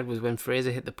chance we had was when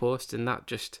Fraser hit the post, and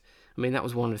that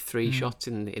was one of 3 shots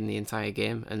in the entire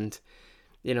game. And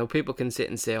people can sit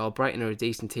and say, "Oh, Brighton are a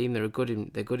decent team. They're good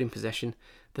in possession."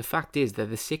 The fact is, they're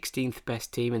the 16th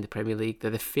best team in the Premier League.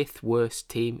 They're the 5th worst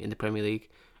team in the Premier League,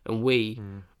 and we,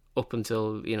 up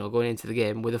until going into the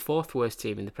game, we're the 4th worst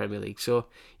team in the Premier League. So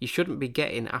you shouldn't be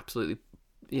getting absolutely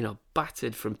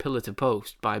battered from pillar to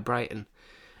post by Brighton.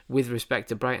 With respect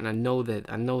to Brighton, I know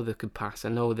they could pass. I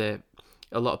know that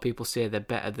a lot of people say they're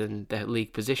better than their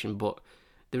league position, but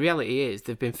the reality is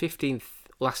they've been 15th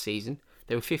last season.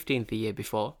 They were 15th the year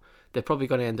before. They're probably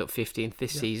going to end up 15th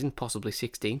this season, possibly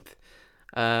 16th.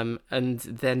 And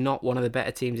they're not one of the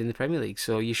better teams in the Premier League.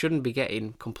 So you shouldn't be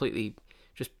getting completely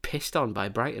just pissed on by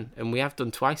Brighton. And we have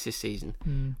done twice this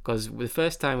season. Because the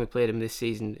first time we played them this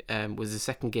season was the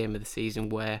second game of the season,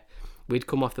 where we'd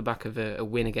come off the back of a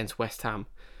win against West Ham,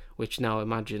 which now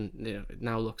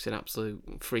now looks an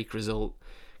absolute freak result,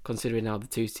 considering how the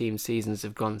two teams' seasons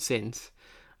have gone since.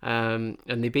 And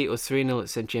they beat us 3-0 at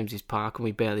St James's Park, and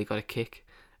we barely got a kick.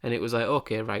 And it was like,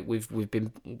 okay, right, we've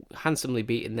been handsomely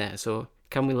beaten there. So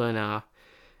can we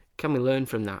learn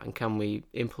from that, and can we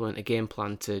implement a game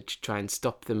plan to try and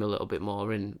stop them a little bit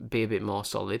more and be a bit more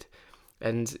solid?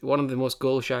 And one of the most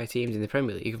goal-shy teams in the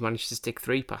Premier League have managed to stick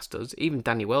 3 past us. Even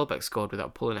Danny Welbeck scored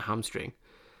without pulling a hamstring.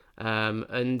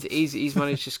 And he's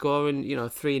managed to score, and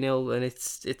 3-0, and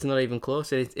it's not even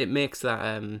close. It makes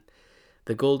that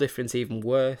the goal difference even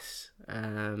worse,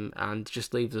 and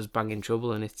just leaves us bang in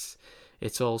trouble. And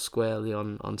it's all squarely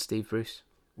on Steve Bruce.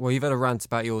 Well, you've had a rant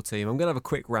about your team. I'm going to have a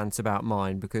quick rant about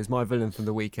mine, because my villain from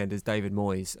the weekend is David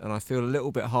Moyes, and I feel a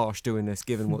little bit harsh doing this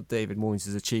given what David Moyes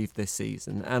has achieved this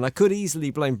season. And I could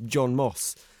easily blame John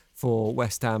Moss for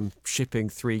West Ham shipping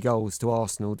 3 goals to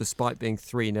Arsenal despite being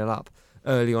 3-0 up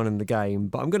early on in the game,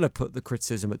 but I'm going to put the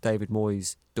criticism at David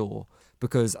Moyes' door,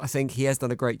 because I think he has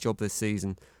done a great job this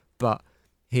season, but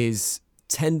his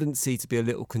tendency to be a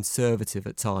little conservative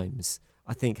at times,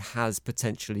 I think, has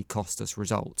potentially cost us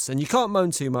results. And you can't moan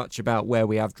too much about where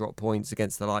we have dropped points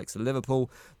against the likes of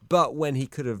Liverpool, but when he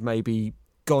could have maybe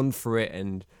gone for it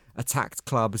and attacked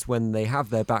clubs when they have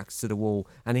their backs to the wall,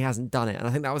 and he hasn't done it. And I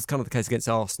think that was kind of the case against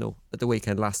Arsenal at the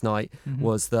weekend last night,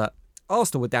 was that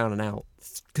Arsenal were down and out,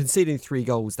 conceding 3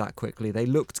 goals that quickly. They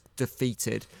looked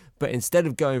defeated, But instead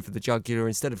of going for the jugular,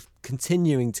 instead of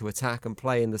continuing to attack and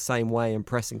play in the same way and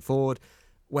pressing forward,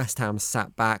 West Ham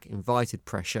sat back, invited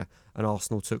pressure, and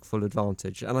Arsenal took full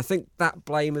advantage. And I think that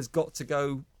blame has got to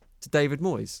go to David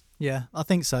Moyes. Yeah, I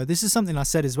think so. This is something I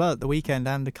said as well at the weekend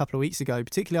and a couple of weeks ago,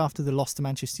 particularly after the loss to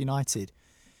Manchester United.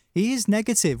 He is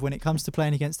negative when it comes to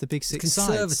playing against the big six sides.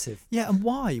 Conservative. Yeah, and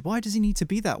why? Why does he need to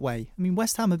be that way? I mean,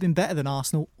 West Ham have been better than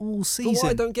Arsenal all season. But what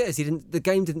I don't get is the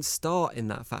game didn't start in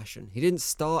that fashion. He didn't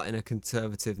start in a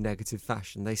conservative, negative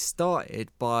fashion. They started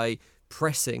by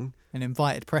pressing. And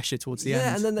invited pressure towards the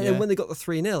end. Yeah, and then when they got the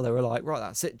 3-0, they were like, right,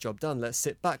 that's it, job done. Let's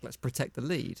sit back, let's protect the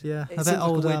lead. Yeah, it seems like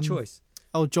a weird choice.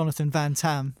 Old Jonathan Van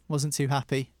Tam wasn't too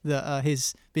happy that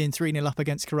his being 3-0 up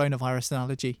against coronavirus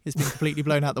analogy has been completely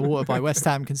blown out the water by West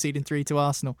Ham conceding 3 to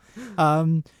Arsenal.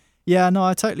 Yeah, no,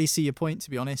 I totally see your point, to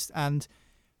be honest. And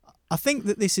I think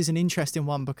that this is an interesting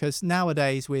one because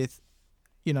nowadays with,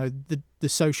 the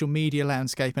social media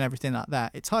landscape and everything like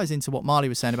that, it ties into what Marley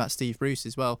was saying about Steve Bruce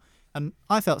as well. And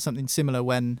I felt something similar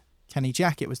when Kenny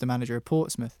Jackett was the manager of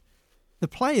Portsmouth. The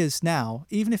players now,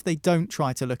 even if they don't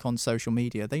try to look on social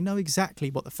media, they know exactly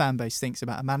what the fan base thinks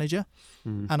about a manager.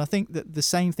 And I think that the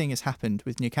same thing has happened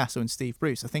with Newcastle and Steve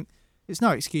Bruce. I think it's no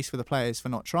excuse for the players for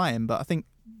not trying, but I think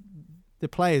the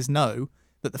players know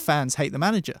that the fans hate the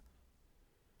manager.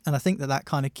 And I think that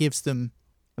kind of gives them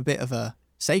a bit of a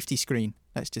safety screen,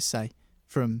 let's just say,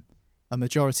 from a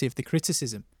majority of the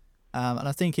criticism. And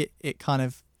I think it kind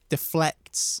of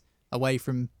deflects away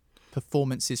from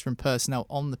performances from personnel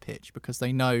on the pitch because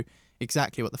they know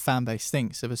exactly what the fan base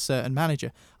thinks of a certain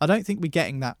manager. I don't think we're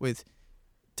getting that with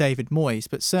David Moyes,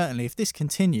 but certainly if this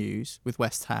continues with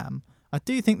West Ham, I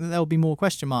do think that there'll be more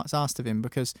question marks asked of him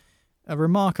because a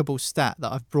remarkable stat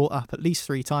that I've brought up at least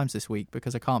 3 times this week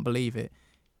because I can't believe it.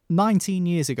 19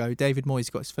 years ago, David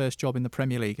Moyes got his first job in the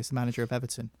Premier League as the manager of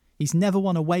Everton. He's never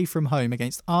won away from home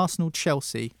against Arsenal,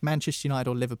 Chelsea, Manchester United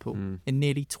or Liverpool in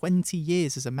nearly 20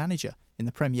 years as a manager in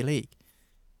the Premier League.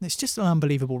 And it's just an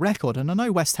unbelievable record. And I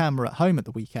know West Ham were at home at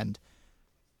the weekend,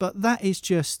 but that is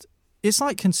just, it's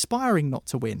like conspiring not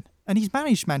to win. And he's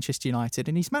managed Manchester United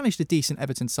and he's managed a decent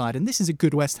Everton side. And this is a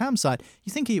good West Ham side.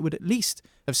 You think he would at least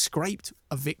have scraped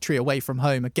a victory away from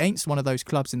home against one of those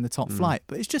clubs in the top flight,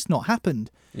 but it's just not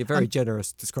happened. You're very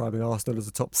generous describing Arsenal as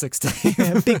a top 6 team.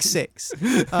 Yeah, big 6.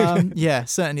 Yeah,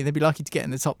 certainly they'd be lucky to get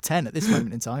in the top 10 at this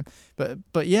moment in time.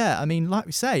 But yeah, I mean, like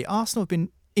we say, Arsenal have been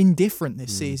indifferent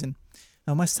this season.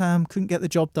 And West Ham couldn't get the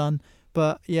job done.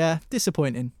 But yeah,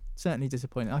 disappointing. Certainly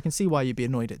disappointing. I can see why you'd be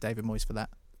annoyed at David Moyes for that.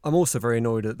 I'm also very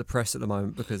annoyed at the press at the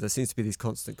moment because there seems to be these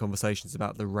constant conversations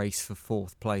about the race for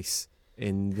 4th place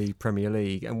in the Premier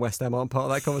League, and West Ham aren't part of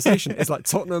that conversation. It's like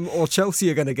Tottenham or Chelsea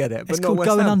are going to get it, but it's not called West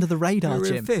going Ham. Under the radar, we're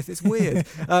Jim. in 5th. It's weird.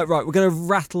 Right, we're going to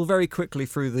rattle very quickly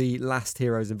through the last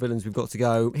heroes and villains we've got to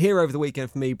go. Hero of the weekend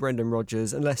for me, Brendan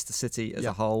Rodgers and Leicester City as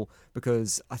a whole,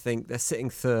 because I think they're sitting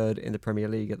 3rd in the Premier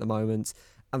League at the moment,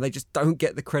 and they just don't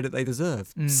get the credit they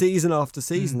deserve. Season after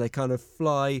season, they kind of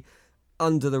fly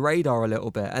under the radar a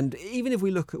little bit. And even if we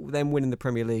look at them winning the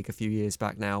Premier League a few years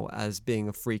back now as being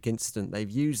a freak incident, they've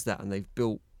used that and they've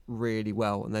built really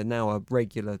well, and they're now a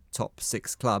regular top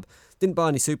 6 club. Didn't buy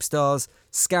any superstars,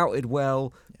 scouted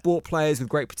well, bought players with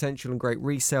great potential and great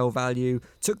resale value,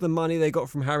 took the money they got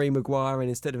from Harry Maguire and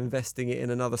instead of investing it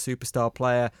in another superstar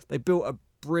player, they built a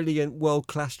brilliant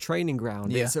world-class training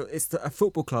ground. Yeah. It's a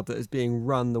football club that is being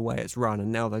run the way it's run,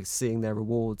 and now they're seeing their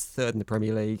rewards. 3rd in the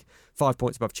Premier League, 5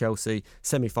 points above Chelsea,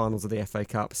 semi-finals of the FA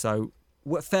Cup. So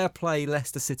fair play,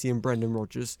 Leicester City and Brendan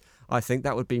Rodgers. I think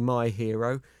that would be my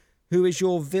hero. Who is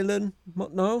your villain,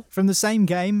 Noel? From the same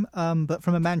game, but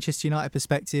from a Manchester United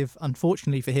perspective,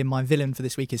 unfortunately for him, my villain for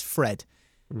this week is Fred,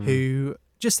 who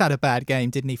just had a bad game,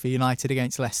 didn't he, for United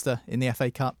against Leicester in the FA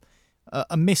Cup.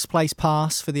 A misplaced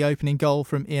pass for the opening goal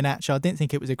from Iheanacho. I didn't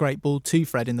think it was a great ball to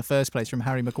Fred in the first place from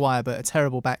Harry Maguire, but a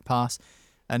terrible back pass.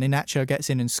 And Iheanacho gets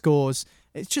in and scores.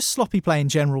 It's just sloppy play in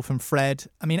general from Fred.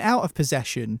 I mean, out of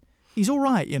possession, he's all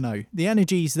right, The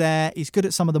energy's there. He's good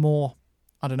at some of the more,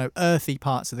 earthy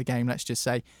parts of the game, let's just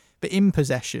say. But in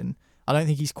possession, I don't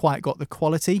think he's quite got the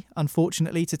quality,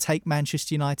 unfortunately, to take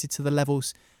Manchester United to the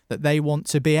levels that they want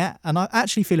to be at. And I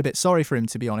actually feel a bit sorry for him,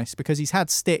 to be honest, because he's had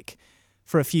stick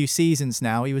for a few seasons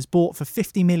now. He was bought for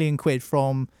 50 million quid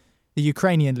from the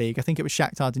Ukrainian league. I think it was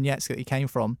Shakhtar Donetsk that he came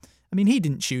from. I mean, he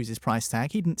didn't choose his price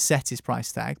tag. He didn't set his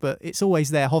price tag, but it's always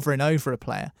there hovering over a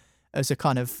player as a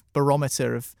kind of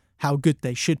barometer of how good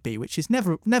they should be, which is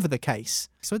never the case.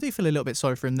 So I do feel a little bit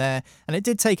sorry for him there. And it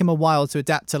did take him a while to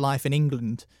adapt to life in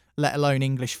England, let alone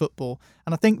English football.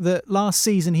 And I think that last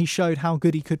season he showed how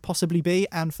good he could possibly be.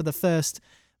 And for the first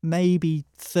maybe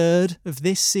 1/3 of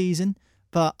this season,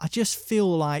 but I just feel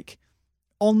like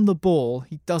on the ball,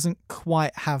 he doesn't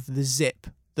quite have the zip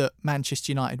that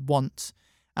Manchester United want.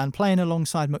 And playing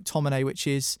alongside McTominay, which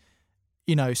is,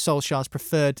 Solskjaer's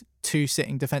preferred two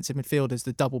sitting defensive midfielders,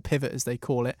 the double pivot as they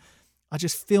call it, I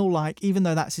just feel like, even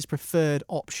though that's his preferred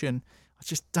option, I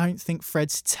just don't think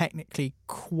Fred's technically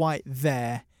quite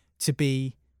there to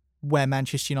be where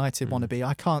Manchester United want to be.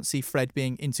 I can't see Fred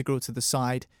being integral to the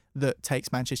side that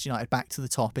takes Manchester United back to the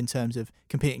top in terms of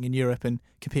competing in Europe and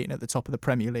competing at the top of the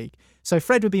Premier League. So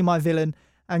Fred would be my villain.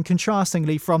 And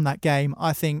contrastingly from that game,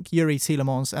 I think Yuri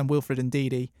Tielemans and Wilfred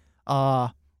Ndidi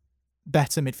are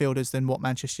better midfielders than what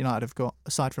Manchester United have got,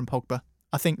 aside from Pogba.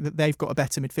 I think that they've got a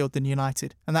better midfield than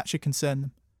United, and that should concern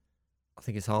them. I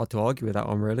think it's hard to argue with that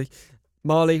one, really.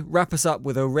 Marley, wrap us up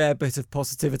with a rare bit of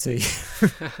positivity.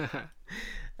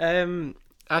 I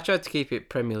tried to keep it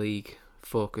Premier League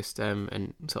focused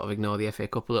and sort of ignore the FA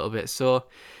Cup a little bit. So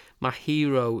my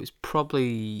hero is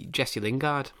probably Jesse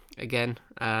Lingard again.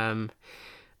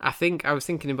 I think I was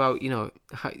thinking about,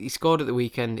 he scored at the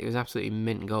weekend. It was an absolutely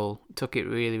mint goal. Took it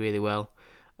really, really well.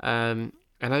 And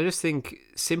I just think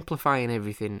simplifying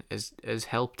everything has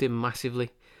helped him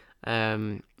massively.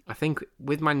 I think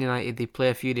with Man United, they play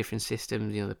a few different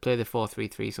systems. They play the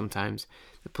 4-3-3 sometimes.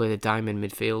 They play the diamond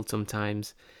midfield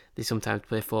sometimes. They sometimes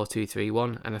play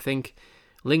 4-2-3-1. And I think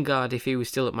Lingard, if he was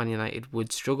still at Man United,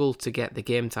 would struggle to get the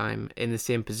game time in the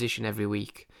same position every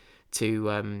week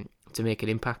to make an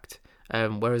impact.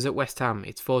 Whereas at West Ham,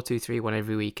 it's 4-2-3-1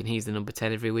 every week, and he's the number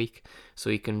 10 every week. So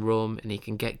he can roam, and he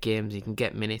can get games, he can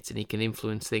get minutes, and he can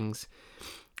influence things.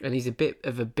 And he's a bit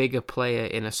of a bigger player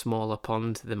in a smaller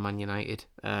pond than Man United,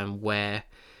 where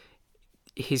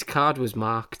his card was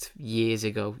marked years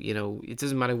ago. It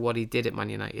doesn't matter what he did at Man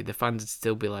United, the fans would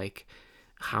still be like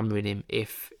hammering him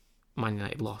if Man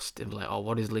United lost, and be like, oh,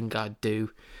 what does Lingard do?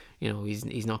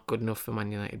 He's not good enough for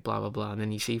Man United, blah, blah, blah. And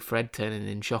then you see Fred turning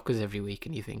in shockers every week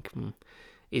and you think,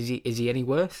 is he any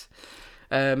worse?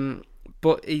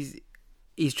 But he's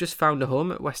just found a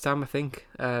home at West Ham, I think.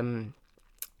 And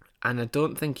I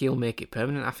don't think he'll make it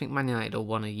permanent. I think Man United will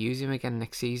want to use him again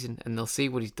next season, and they'll see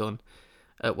what he's done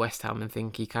at West Ham and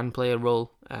think he can play a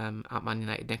role at Man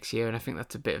United next year. And I think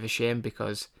that's a bit of a shame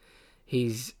because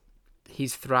he's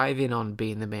thriving on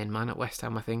being the main man at West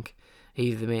Ham, I think.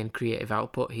 He's the main creative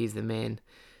output. He's the main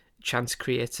chance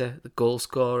creator, the goal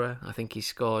scorer. I think he's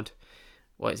scored,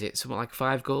 something like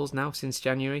 5 goals now since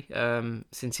January,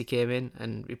 since he came in,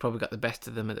 and he probably got the best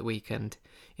of them at the weekend.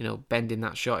 Bending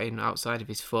that shot in outside of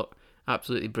his foot.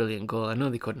 Absolutely brilliant goal. I know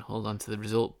they couldn't hold on to the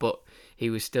result, but he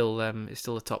was still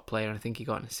a top player, and I think he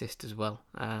got an assist as well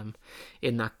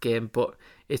in that game. But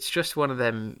it's just one of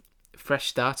them fresh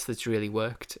starts that's really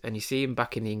worked, and you see him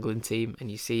back in the England team, and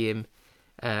you see him.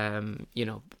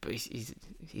 But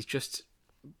he's just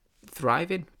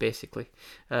thriving, basically.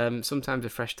 Sometimes a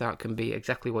fresh start can be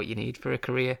exactly what you need for a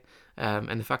career.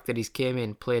 And the fact that he's came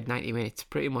in, played 90 minutes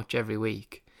pretty much every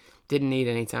week, didn't need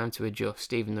any time to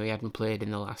adjust, even though he hadn't played in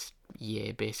the last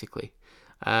year, basically,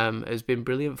 has been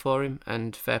brilliant for him,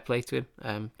 and fair play to him.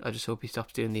 I just hope he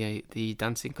stops doing the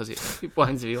dancing because it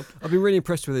winds me up. I've been really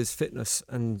impressed with his fitness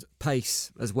and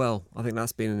pace as well. I think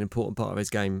that's been an important part of his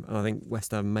game, and I think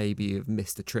West Ham maybe have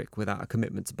missed a trick without a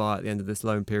commitment to buy at the end of this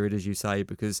loan period, as you say,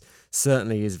 because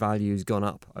certainly his value's gone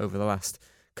up over the last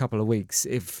couple of weeks,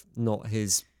 if not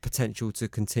his potential to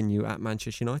continue at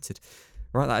Manchester United.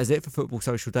 Right, that is it for Football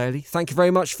Social Daily. Thank you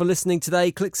very much for listening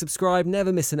today. Click subscribe,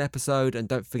 never miss an episode, and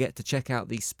don't forget to check out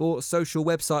the Sports Social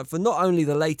website for not only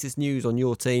the latest news on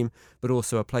your team, but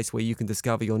also a place where you can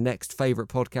discover your next favourite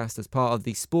podcast as part of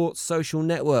the Sports Social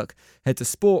network. Head to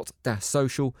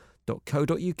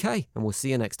sport-social.co.uk, and we'll see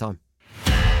you next time.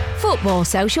 Football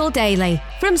Social Daily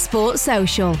from Sports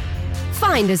Social.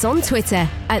 Find us on Twitter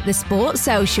at The Sports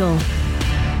Social.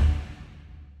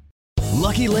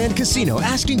 Lucky Land Casino,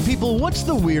 asking people, what's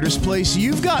the weirdest place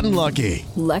you've gotten lucky?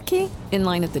 Lucky? In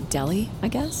line at the deli, I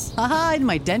guess? Aha, in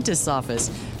my dentist's office.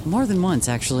 More than once,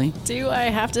 actually. Do I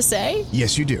have to say?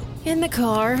 Yes, you do. In the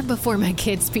car before my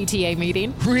kids' PTA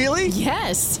meeting. Really?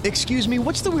 Yes. Excuse me,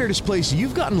 what's the weirdest place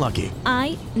you've gotten lucky?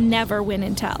 I never win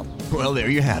and tell. Well, there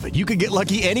you have it. You can get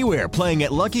lucky anywhere, playing at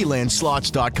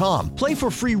LuckyLandSlots.com. Play for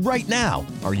free right now.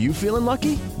 Are you feeling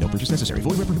lucky? No purchase necessary.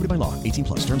 Void where prohibited by law.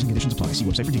 18+. Terms and conditions apply. See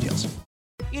website for details.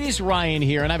 It is Ryan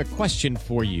here, and I have a question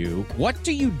for you. What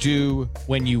do you do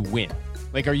when you win?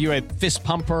 Like, are you a fist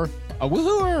pumper? A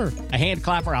woo-hooer, a hand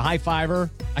clapper, a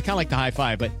high-fiver. I kind of like the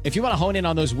high-five, but if you want to hone in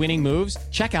on those winning moves,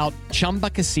 check out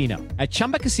Chumba Casino. At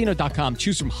ChumbaCasino.com,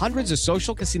 choose from hundreds of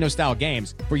social casino-style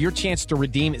games for your chance to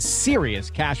redeem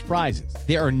serious cash prizes.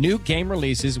 There are new game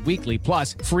releases weekly,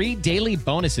 plus free daily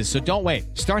bonuses. So don't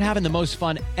wait. Start having the most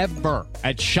fun ever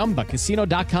at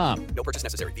ChumbaCasino.com. No purchase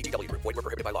necessary. VGW. Void where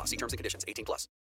prohibited by law. See terms and conditions. 18+.